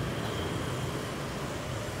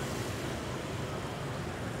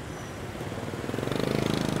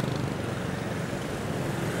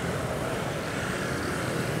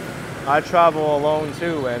 I travel alone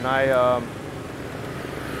too, and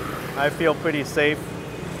I feel pretty safe.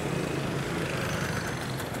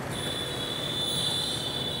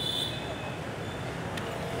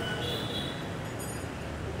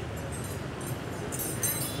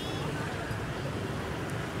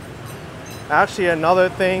 Actually, another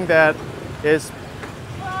thing that is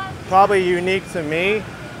probably unique to me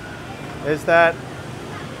is that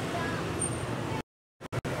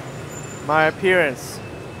my appearance.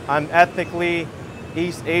 I'm ethnically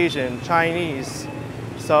East Asian, Chinese.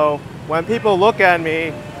 So when people look at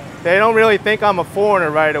me, they don't really think I'm a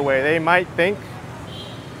foreigner right away. They might think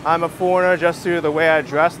I'm a foreigner just through the way I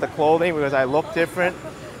dress, the clothing, because I look different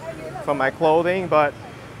from my clothing. But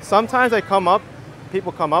sometimes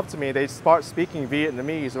people come up to me, they start speaking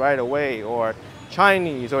Vietnamese right away, or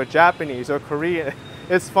Chinese, or Japanese, or Korean.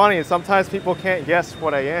 It's funny, sometimes people can't guess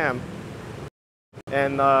what I am.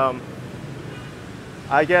 And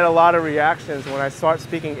I get a lot of reactions when I start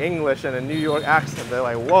speaking English in a New York accent. They're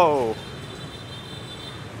like, whoa.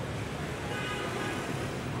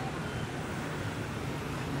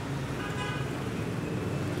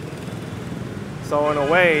 So in a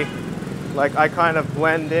way, like, I kind of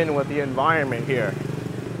blend in with the environment here.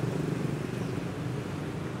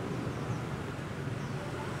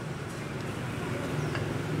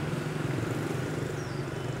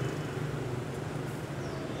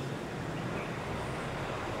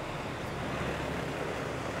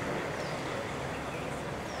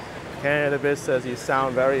 Canada Biz says you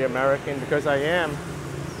sound very American, because I am.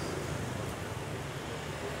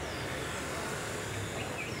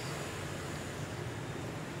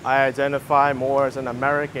 I identify more as an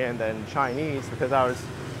American than Chinese because I was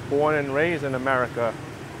born and raised in America.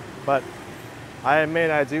 But I admit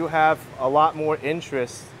I do have a lot more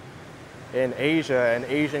interest in Asia and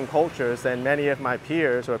Asian cultures than many of my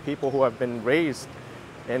peers or people who have been raised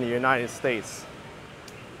in the United States.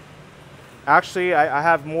 Actually, I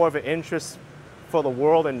have more of an interest for the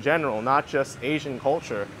world in general, not just Asian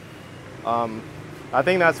culture. I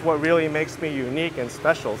think that's what really makes me unique and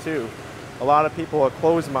special too. A lot of people are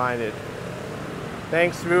closed-minded.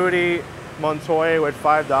 Thanks, Rudy Montoya with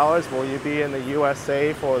 $5. Will you be in the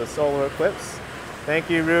USA for the solar eclipse? Thank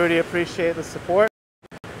you, Rudy. Appreciate the support.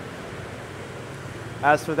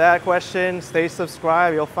 As for that question, stay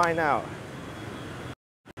subscribed. You'll find out.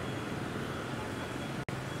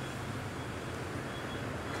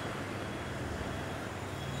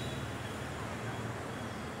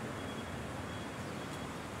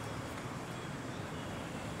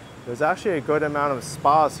 There's actually a good amount of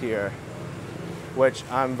spas here, which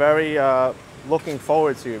I'm very looking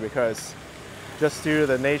forward to, because just due to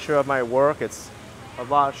the nature of my work, it's a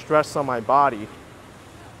lot of stress on my body.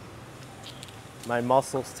 My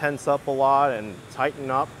muscles tense up a lot and tighten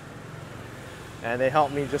up, and they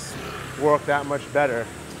help me just work that much better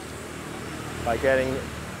by getting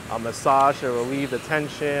a massage to relieve the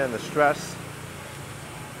tension and the stress.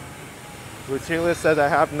 Routinely says I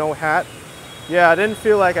have no hat. Yeah, I didn't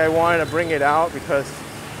feel like I wanted to bring it out because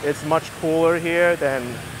it's much cooler here than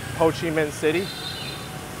Ho Chi Minh City.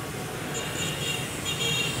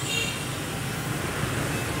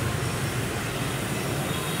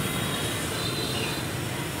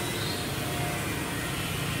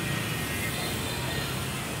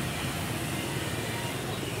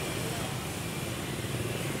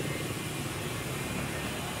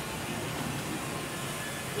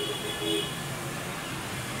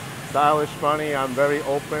 Stylish Bunny, I'm very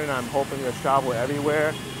open. I'm hoping to travel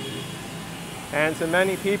everywhere. And to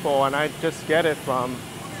many people, and I just get it from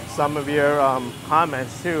some of your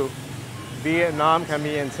comments too, Vietnam can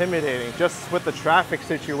be intimidating just with the traffic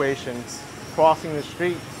situations, crossing the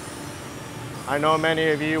street. I know many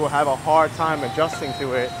of you will have a hard time adjusting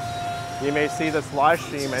to it. You may see this live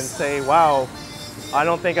stream and say, wow, I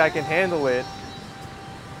don't think I can handle it.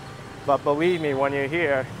 But believe me, when you're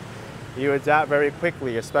here, you adapt very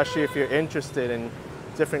quickly, especially if you're interested in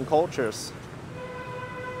different cultures.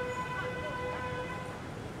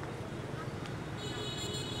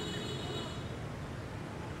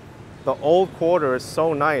 The old quarter is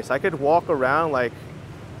so nice. I could walk around like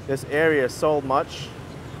this area so much,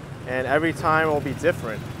 and every time it will be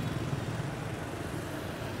different.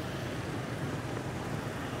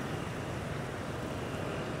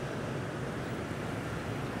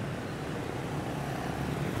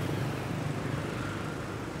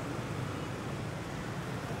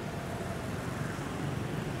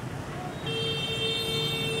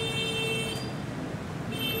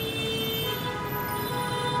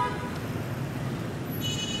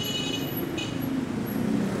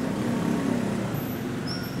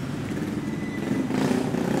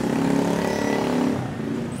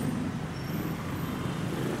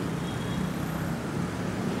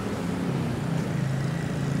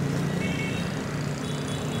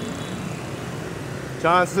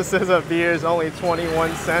 Johnson says a beer is only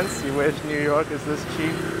 21 cents. You wish New York is this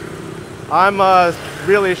cheap. I'm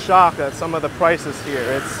really shocked at some of the prices here.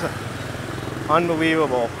 It's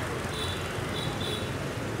unbelievable.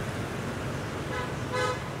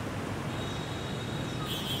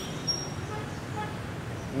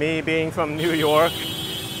 Me being from New York,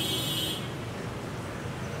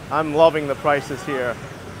 I'm loving the prices here.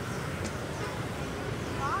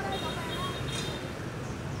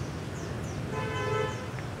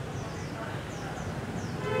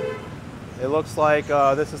 It looks like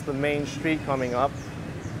this is the main street coming up.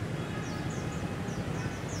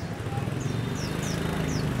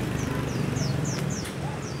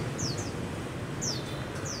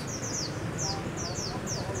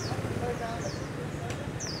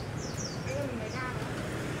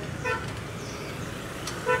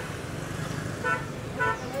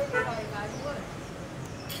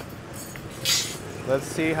 Let's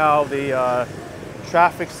see how the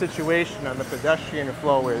traffic situation and the pedestrian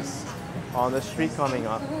flow is on the street coming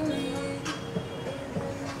up.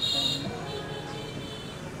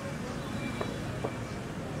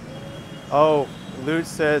 Oh, Lute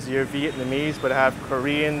says you're Vietnamese but have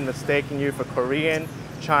Korean mistaking you for Korean.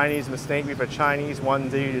 Chinese mistake me for Chinese. One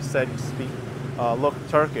dude just said you speak, look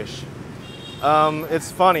Turkish.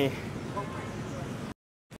 It's funny.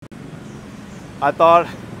 I thought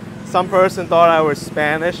some person thought I was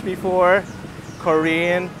Spanish before.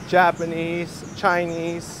 Korean, Japanese,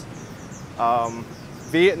 Chinese,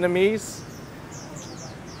 Vietnamese.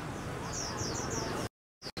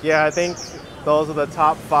 Yeah, I think those are the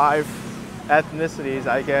top 5 ethnicities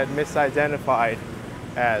I get misidentified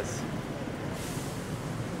as.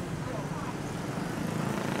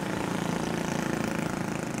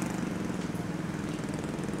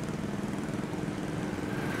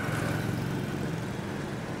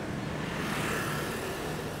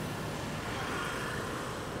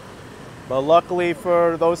 But luckily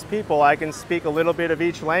for those people, I can speak a little bit of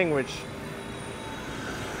each language.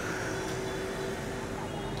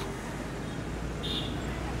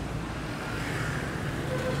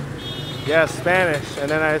 Yeah, Spanish. And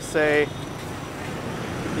then I say,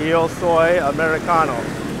 yo soy americano.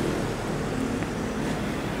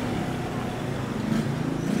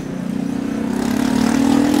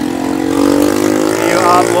 Yo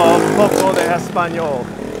hablo poco de español.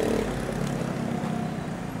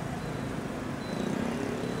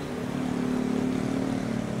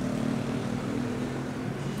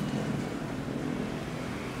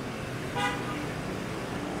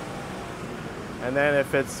 And then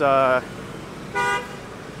if it's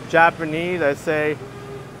Japanese, I say,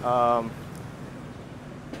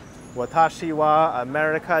 watashi wa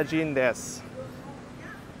America jin desu.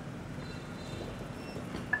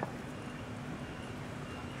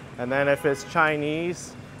 And then if it's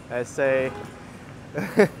Chinese, I say,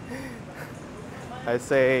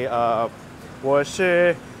 我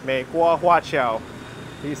是美国华侨，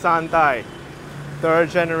第三代, third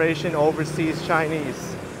generation overseas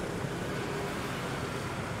Chinese.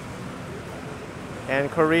 And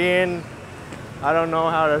Korean, I don't know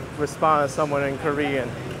how to respond to someone in Korean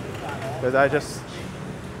because I just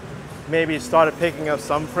maybe started picking up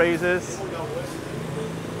some phrases.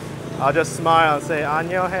 I'll just smile and say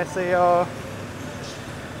안녕하세요.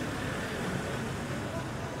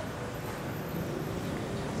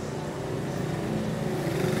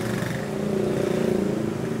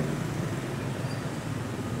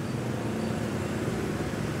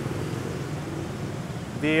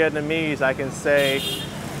 Vietnamese, I can say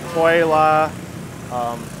Toi la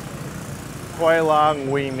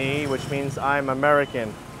ngui mi, which means I'm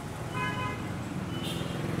American.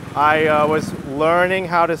 I was learning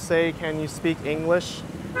how to say, can you speak English?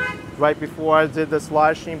 Right before I did this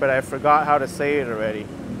live stream, but I forgot how to say it already.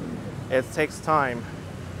 It takes time.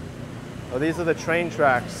 Oh, these are the train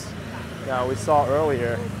tracks that we saw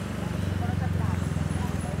earlier.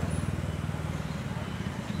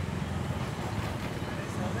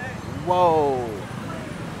 Whoa.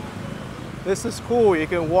 This is cool. You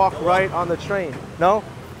can walk right on the train. No?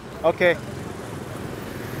 Okay.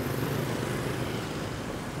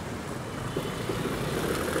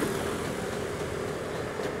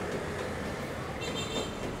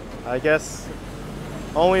 I guess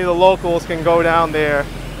only the locals can go down there.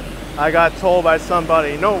 I got told by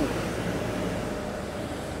somebody, no.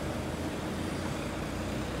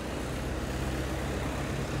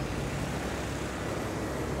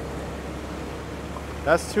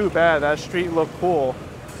 That's too bad. That street looked cool.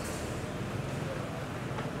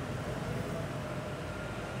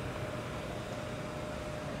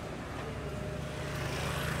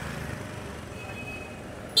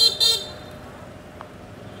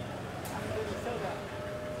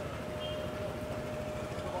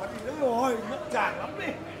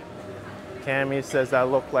 Cammy says that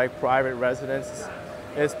look like private residence.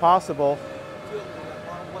 It's possible.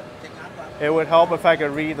 It would help if I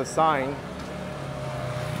could read the sign.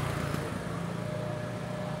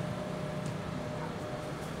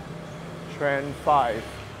 Trend 5.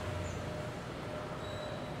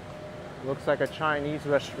 Looks like a Chinese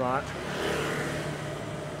restaurant.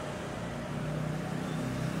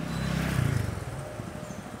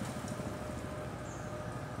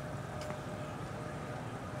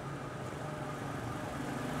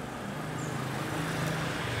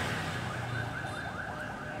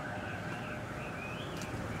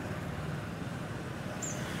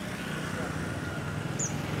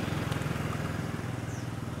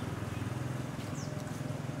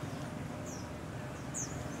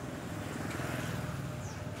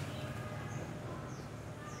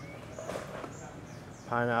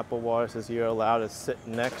 Pineapple Water says you're allowed to sit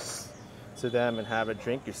next to them and have a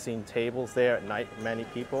drink. You've seen tables there at night, many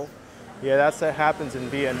people. Yeah, that's what happens in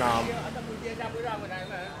Vietnam.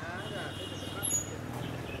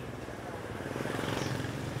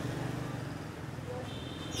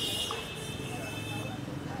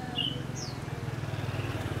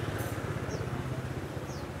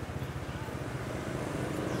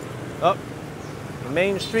 Oh,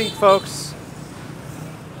 Main Street, folks.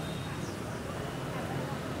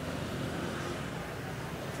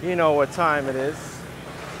 You know what time it is.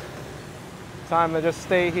 Time to just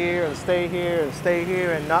stay here and stay here and stay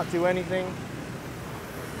here and not do anything.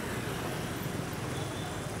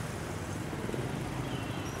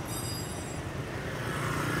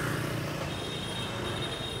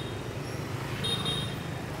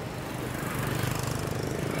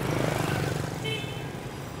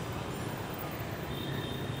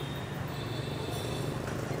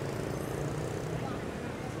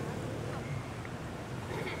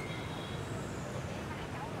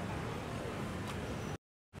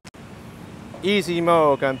 Easy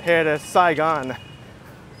mode compared to Saigon.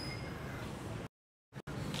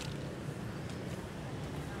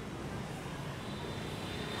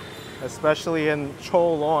 especially in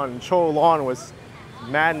Cholon. Cholon was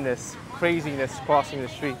madness, craziness crossing the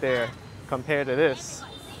street there compared to this.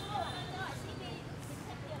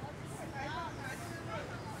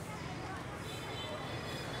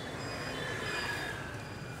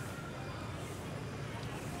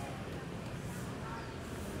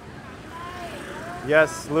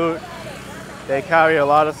 Yes, loot. They carry a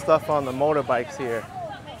lot of stuff on the motorbikes here.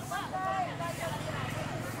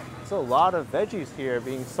 There's a lot of veggies here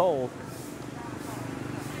being sold.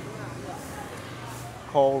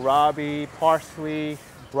 Kohlrabi, parsley,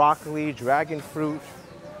 broccoli, dragon fruit,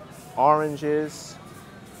 oranges.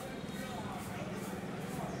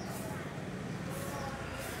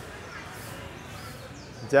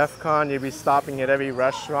 DEF CON, you'll be stopping at every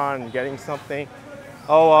restaurant and getting something.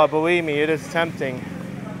 Oh, believe me, it is tempting.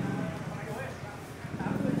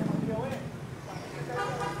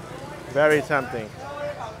 Very tempting.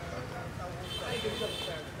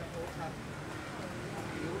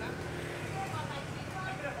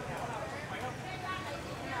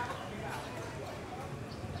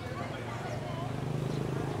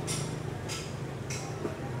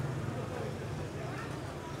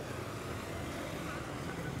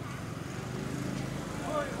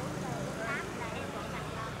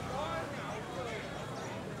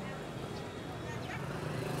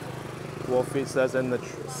 Wolfie says in the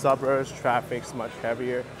suburbs, traffic's much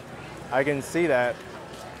heavier. I can see that.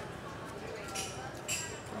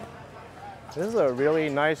 This is a really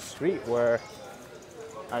nice street where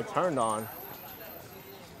I turned on.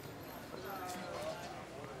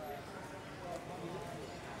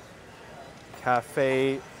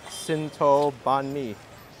 Cafe Shinto Banh Mi.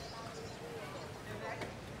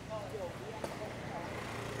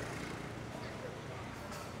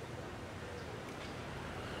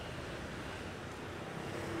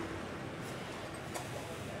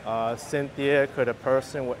 Cynthia, could a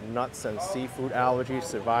person with nuts and seafood allergies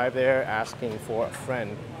survive there? Asking for a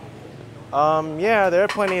friend. Yeah, there are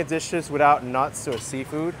plenty of dishes without nuts or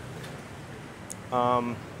seafood.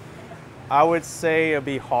 I would say it'd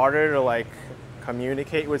be harder to like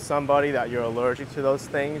communicate with somebody that you're allergic to those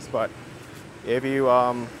things, but if you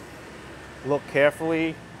look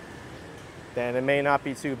carefully, then it may not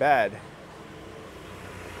be too bad.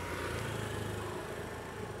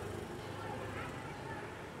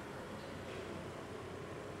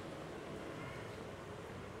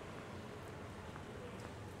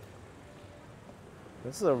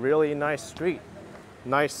 This is a really nice street.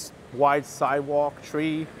 Nice wide sidewalk,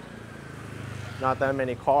 tree, not that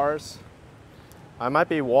many cars. I might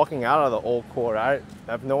be walking out of the old court. I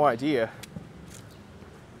have no idea.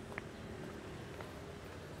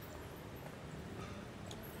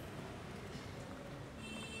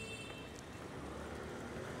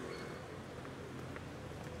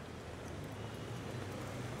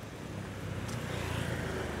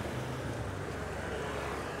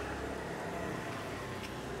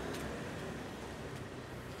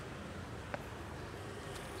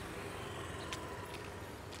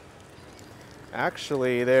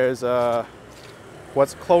 Actually, there's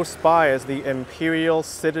what's close by is the Imperial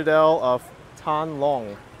Citadel of Tan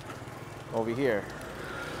Long over here.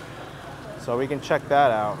 So we can check that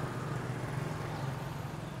out.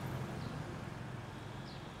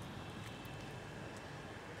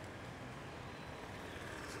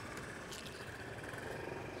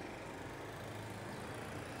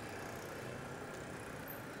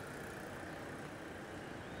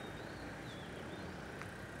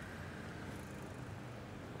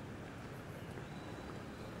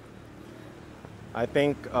 I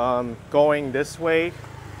think going this way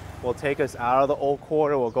will take us out of the old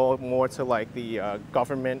quarter. We'll go more to like the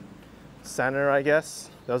government center, I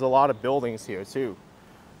guess. There's a lot of buildings here too.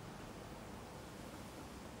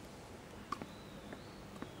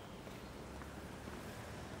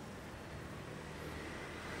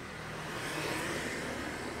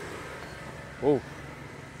 Ooh.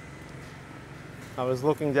 I was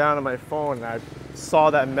looking down at my phone and I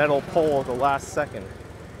saw that metal pole at the last second.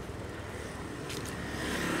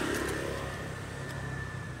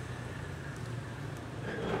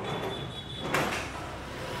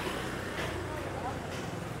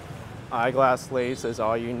 Eyeglass Lady says,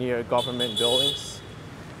 are you near government buildings?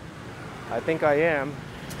 I think I am.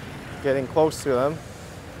 Getting close to them.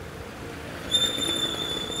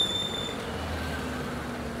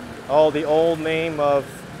 Oh, the old name of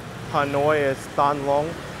Hanoi is Tan Long.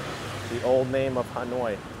 The old name of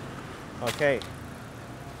Hanoi. Okay.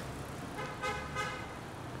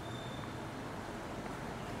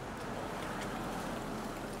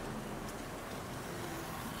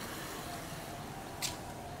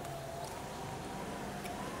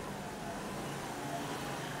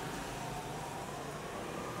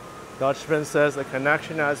 Dutchman says the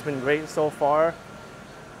connection has been great so far.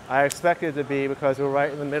 I expect it to be because we're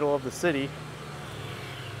right in the middle of the city.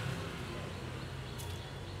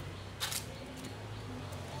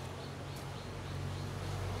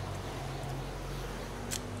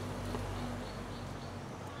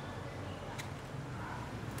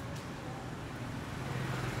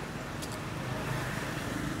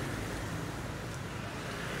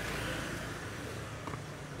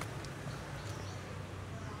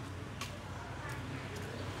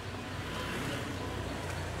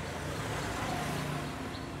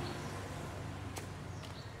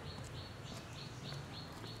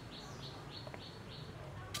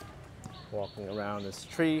 Walking around this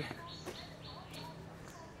tree.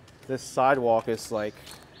 This sidewalk is like,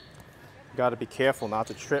 you gotta be careful not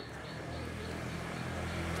to trip.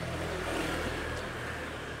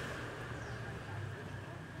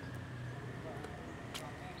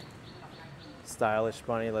 Stylish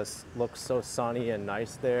bunny, looks so sunny and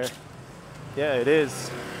nice there. Yeah, it is.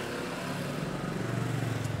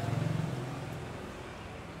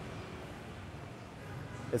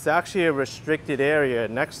 It's actually a restricted area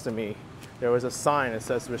next to me. There was a sign that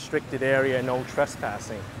says restricted area, no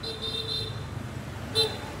trespassing.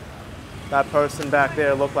 That person back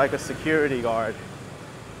there looked like a security guard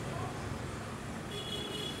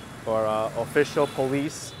or official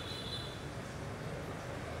police.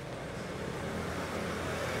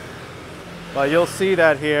 But you'll see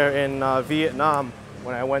that here in Vietnam.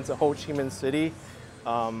 When I went to Ho Chi Minh City,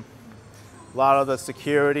 a lot of the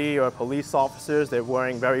security or police officers, they're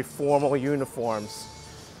wearing very formal uniforms.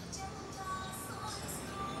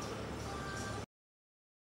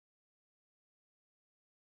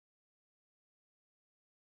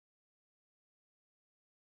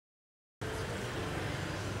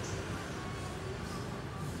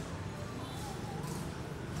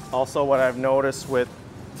 Also, what I've noticed with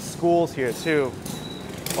schools here too,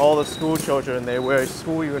 all the school children, they wear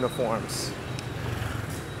school uniforms.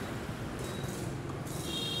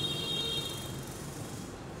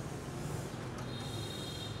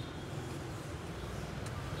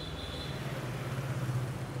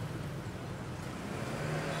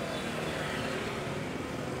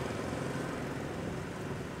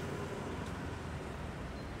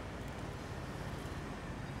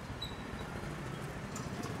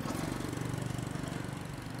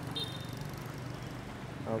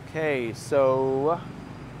 Okay, so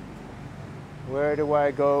where do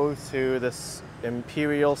I go to this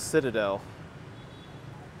Imperial Citadel?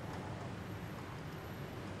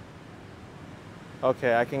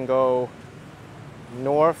 Okay, I can go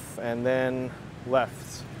north and then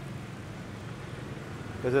left,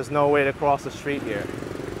 because there's no way to cross the street here.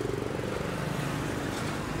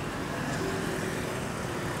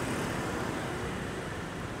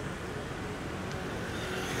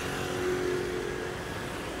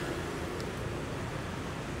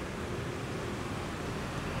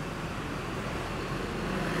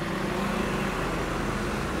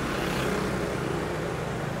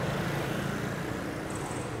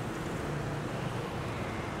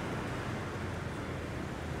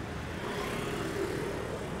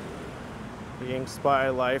 The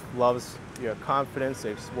Inspired Life loves your confidence to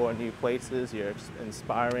explore new places. You're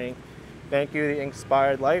inspiring. Thank you, The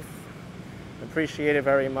Inspired Life. Appreciate it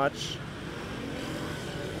very much.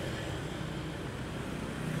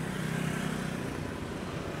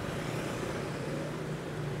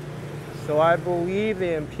 So I believe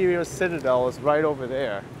the Imperial Citadel is right over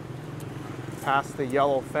there, past the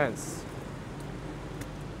yellow fence.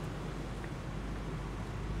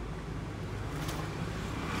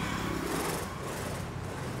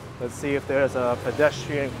 Let's see if there's a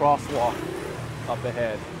pedestrian crosswalk up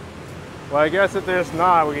ahead. Well, I guess if there's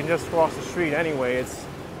not, we can just cross the street anyway. It's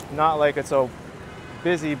not like it's a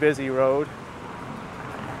busy road.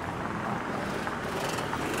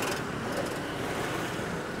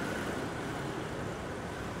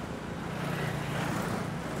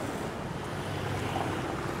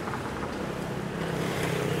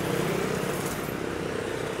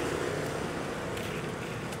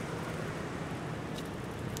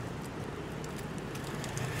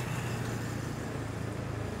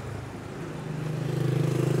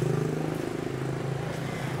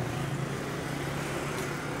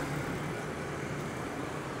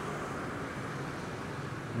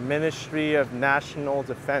 Ministry of National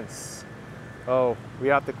Defense. Oh, we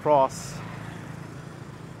have to cross.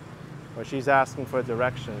 Well, she's asking for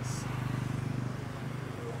directions.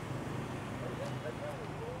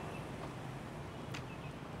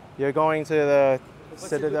 You're going to the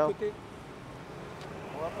Citadel?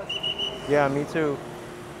 Yeah, me too.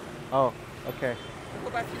 Oh, okay.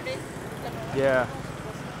 Yeah.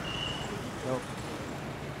 No.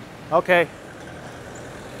 Okay.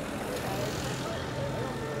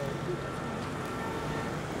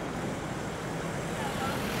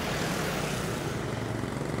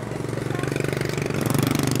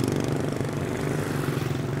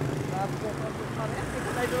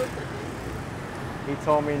 He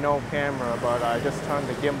told me no camera, but I just turned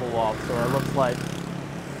the gimbal off, so it looks like.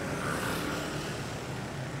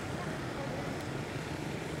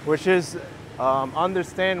 Which is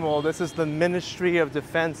understandable. This is the Ministry of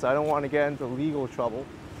Defense. I don't want to get into legal trouble.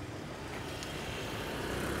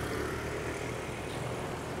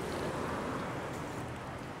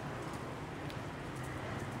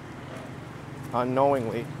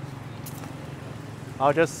 Unknowingly.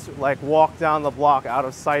 I'll just like walk down the block out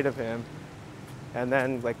of sight of him and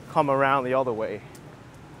then like come around the other way.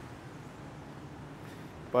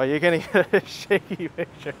 But you're gonna get a shaky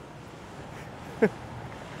picture.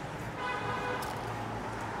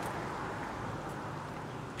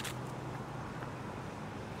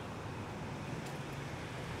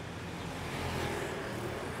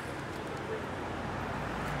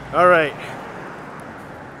 All right.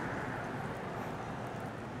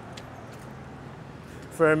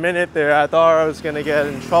 For a minute there, I thought I was gonna get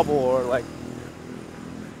in trouble or like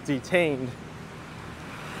detained.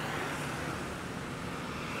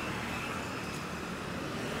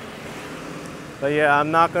 But yeah,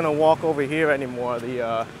 I'm not gonna walk over here anymore.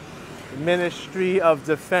 The Ministry of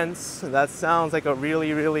Defense, that sounds like a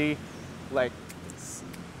really, really like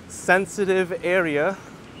sensitive area.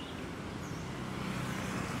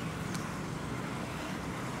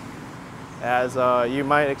 As you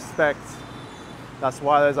might expect. That's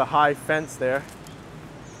why there's a high fence there.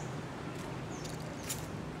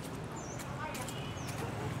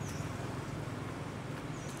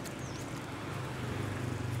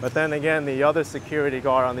 But then again, the other security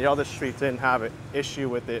guard on the other street didn't have an issue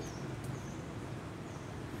with it.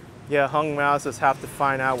 Yeah, hung mouses have to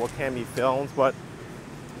find out what can be filmed, but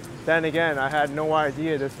then again, I had no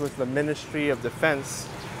idea this was the Ministry of Defense.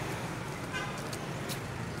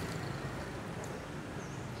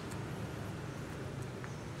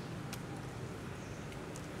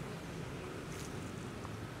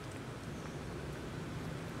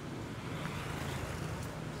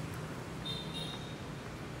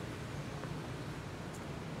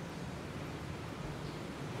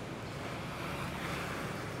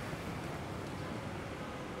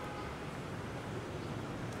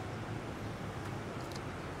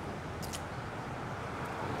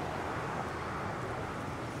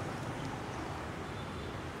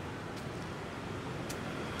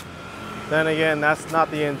 Then again, that's not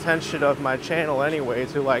the intention of my channel anyway,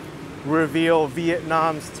 to like reveal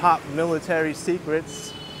Vietnam's top military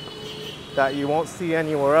secrets that you won't see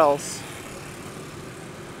anywhere else.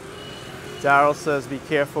 Daryl says be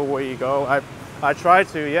careful where you go. I try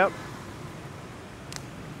to, yep.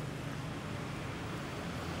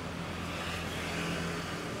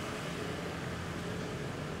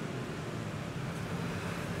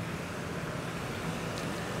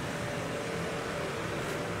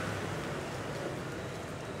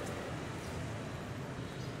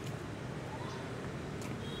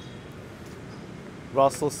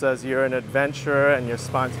 Russell says you're an adventurer and your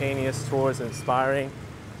spontaneous tour is inspiring.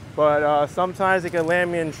 But sometimes it can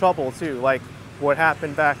land me in trouble too, like what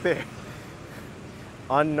happened back there.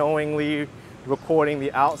 Unknowingly recording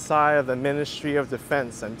the outside of the Ministry of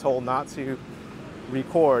Defense. I'm told not to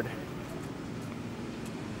record.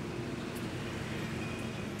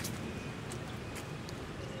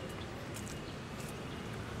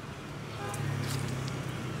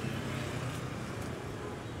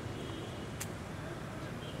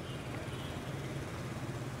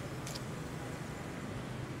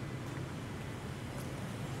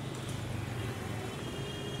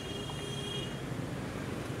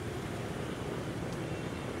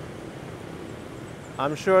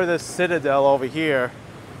 I'm sure this citadel over here,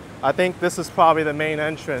 I think this is probably the main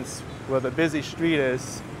entrance where the busy street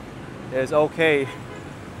is okay.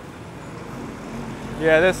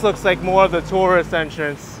 Yeah, this looks like more of the tourist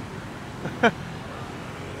entrance.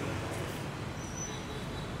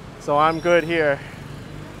 So I'm good here.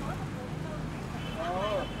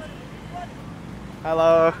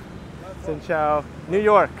 Hello. Xin chào. New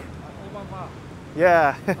York.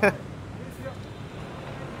 Yeah.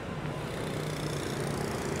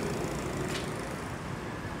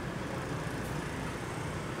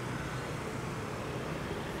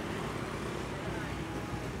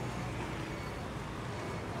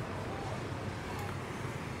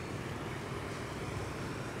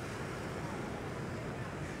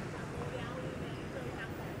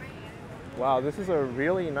 Wow, this is a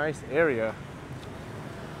really nice area.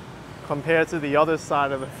 compared to the other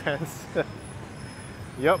side of the fence.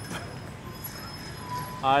 Yep.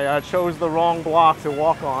 I chose the wrong block to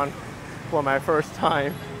walk on for my first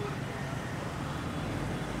time.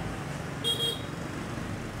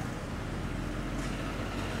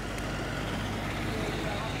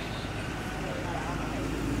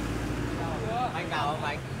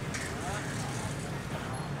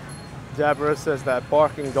 Deborah says that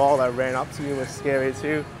barking dog that ran up to you was scary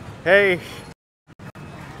too. Hey,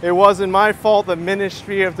 it wasn't my fault the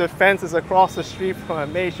Ministry of Defense is across the street from a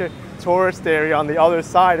major tourist area on the other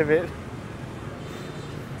side of it.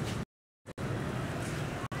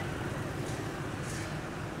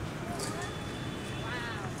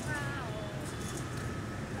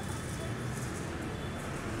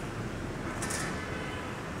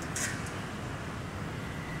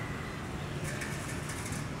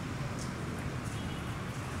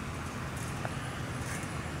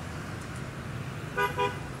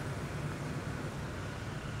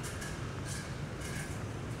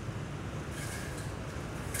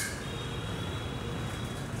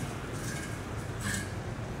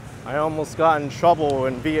 I almost got in trouble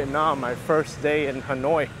in Vietnam my first day in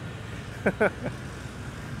Hanoi.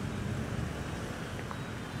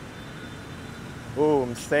 Ooh,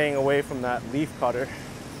 I'm staying away from that leaf cutter.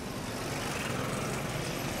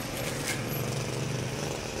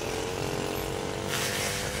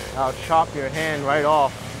 I'll chop your hand right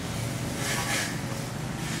off.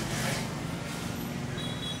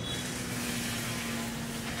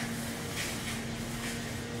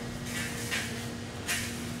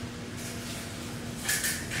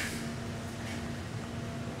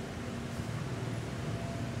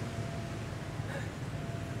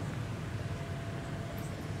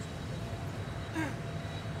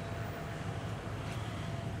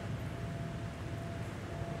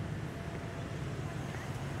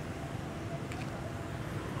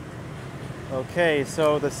 Okay,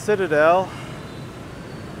 so the Citadel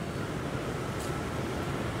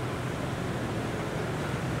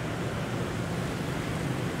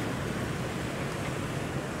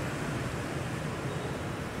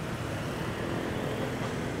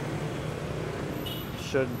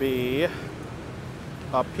should be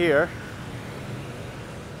up here.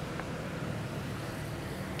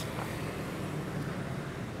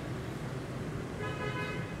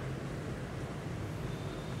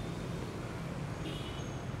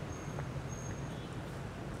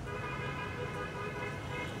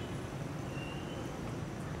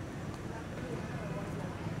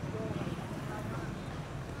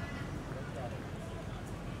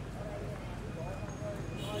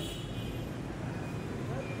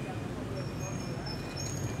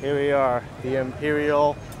 Here we are, the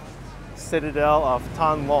Imperial Citadel of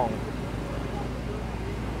Tan Long.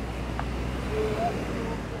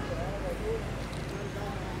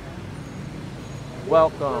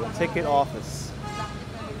 Welcome, ticket office.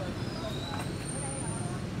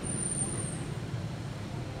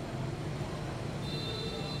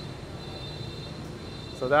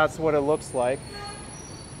 So that's what it looks like.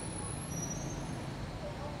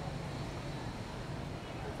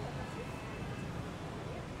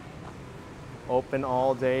 Open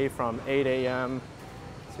all day from 8 a.m.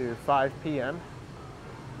 to 5 p.m.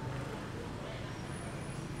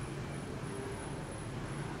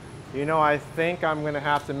 You know, I think I'm gonna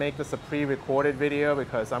have to make this a pre-recorded video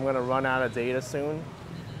because I'm gonna run out of data soon,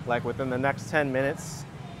 like within the next 10 minutes.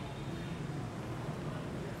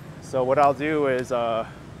 So what I'll do is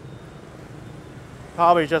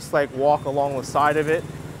probably just like walk along the side of it,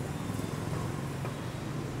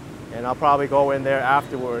 and I'll probably go in there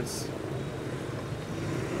afterwards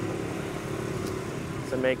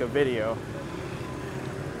to make a video.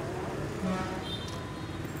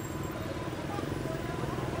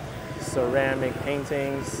 Ceramic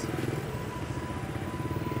paintings.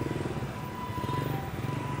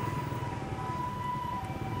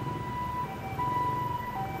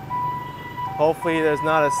 Hopefully there's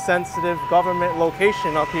not a sensitive government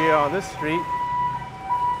location up here on this street.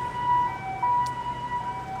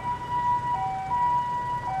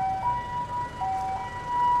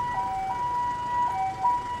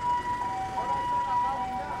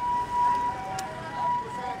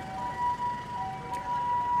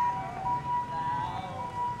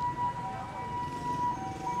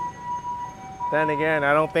 Then again,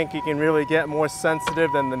 I don't think you can really get more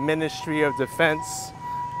sensitive than the Ministry of Defense.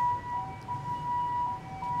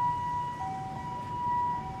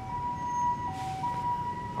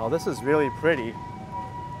 Oh, this is really pretty.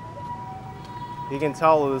 You can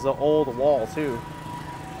tell there's an old wall too.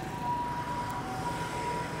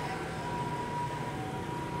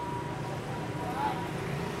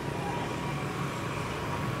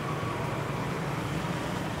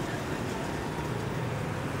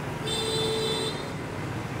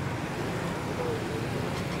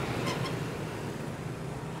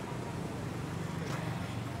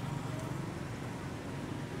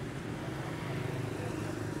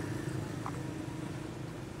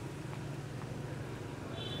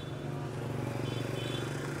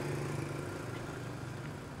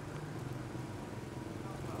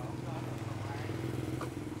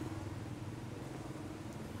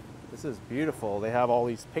 This is beautiful. They have all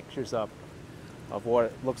these pictures up of what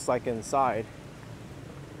it looks like inside.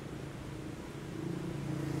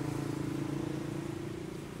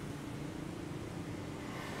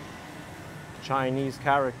 Chinese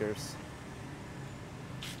characters.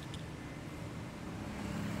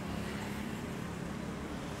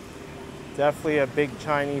 Definitely a big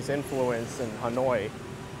Chinese influence in Hanoi.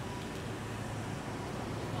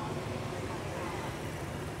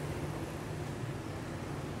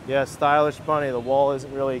 Yeah, stylish bunny. The wall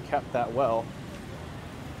isn't really kept that well.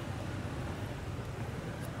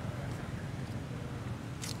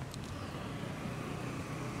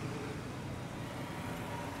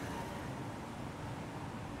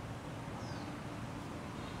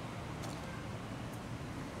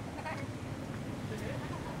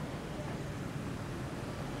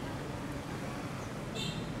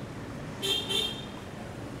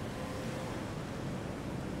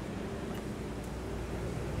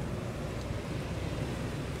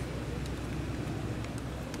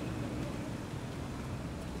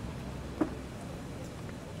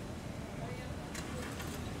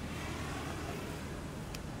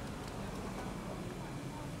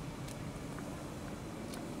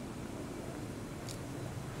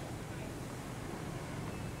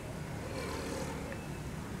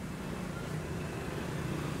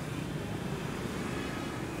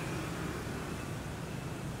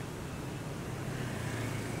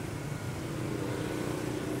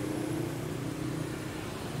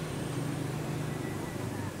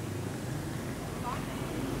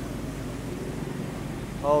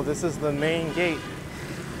 Oh, this is the main gate.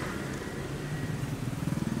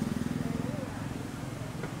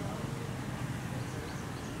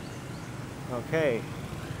 Okay,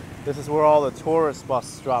 this is where all the tourist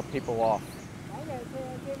buses drop people off.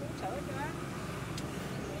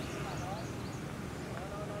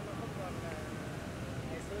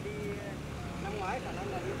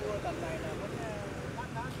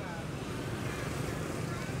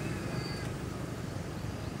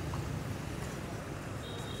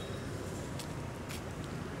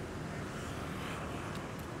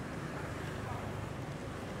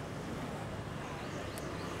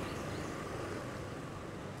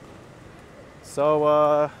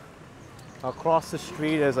 So across the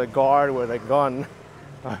street is a guard with a gun,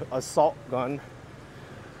 assault gun.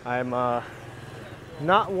 I'm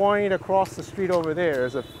not wanting to cross the street over there.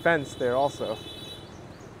 There's a fence there also.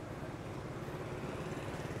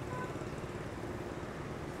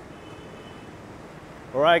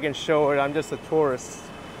 Or I can show it, I'm just a tourist,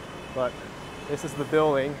 but this is the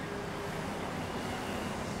building.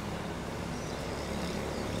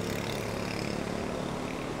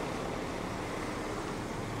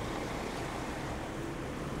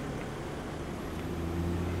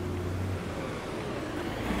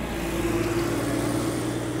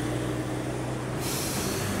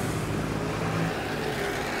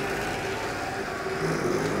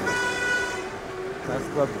 That's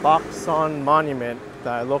the Bokson Monument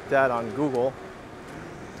that I looked at on Google.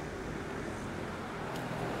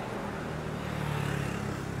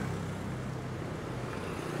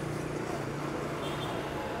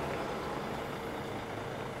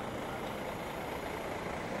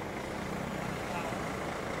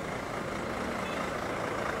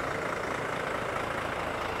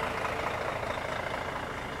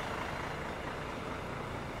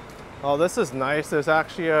 Oh, this is nice. There's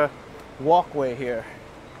actually a walkway here.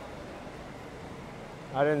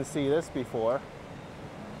 I didn't see this before.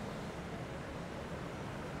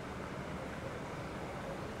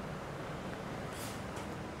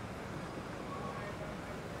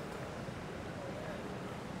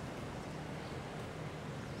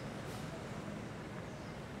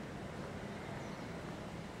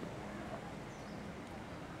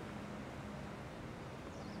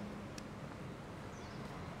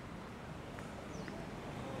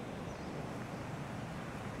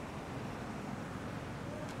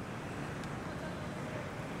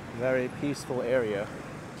 Very peaceful area.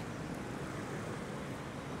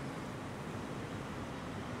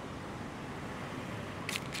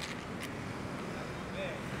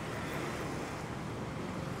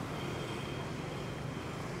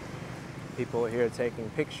 People here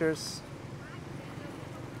taking pictures.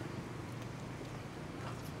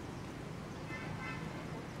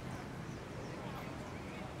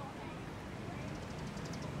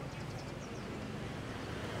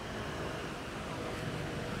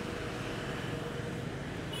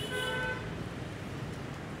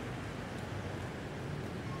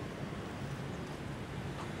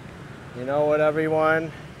 You know what,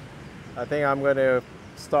 everyone? I think I'm going to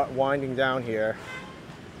start winding down here.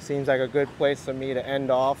 Seems like a good place for me to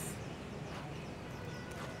end off.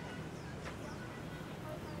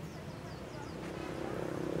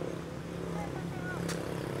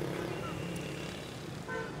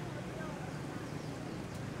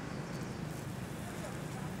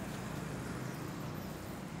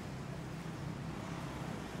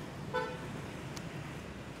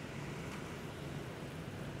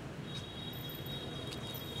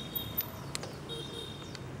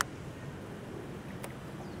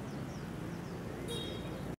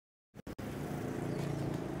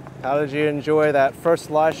 How did you enjoy that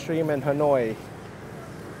first live stream in Hanoi?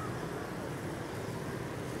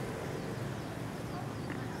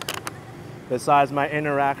 Besides my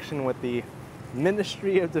interaction with the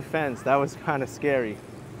Ministry of Defense, that was kind of scary.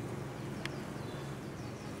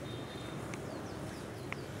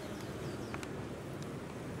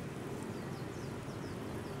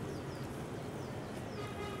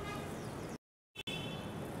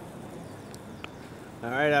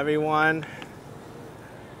 All right, everyone.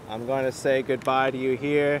 I'm going to say goodbye to you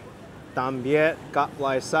here. Tạm biệt, gặp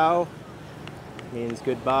lại sau means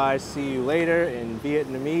goodbye, see you later in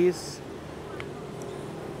Vietnamese.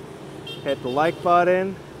 Hit the like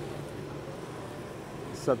button,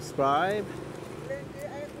 subscribe,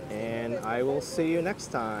 and I will see you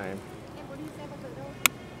next time.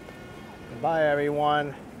 Bye,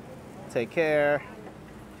 everyone. Take care.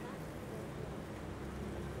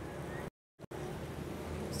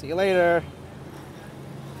 See you later.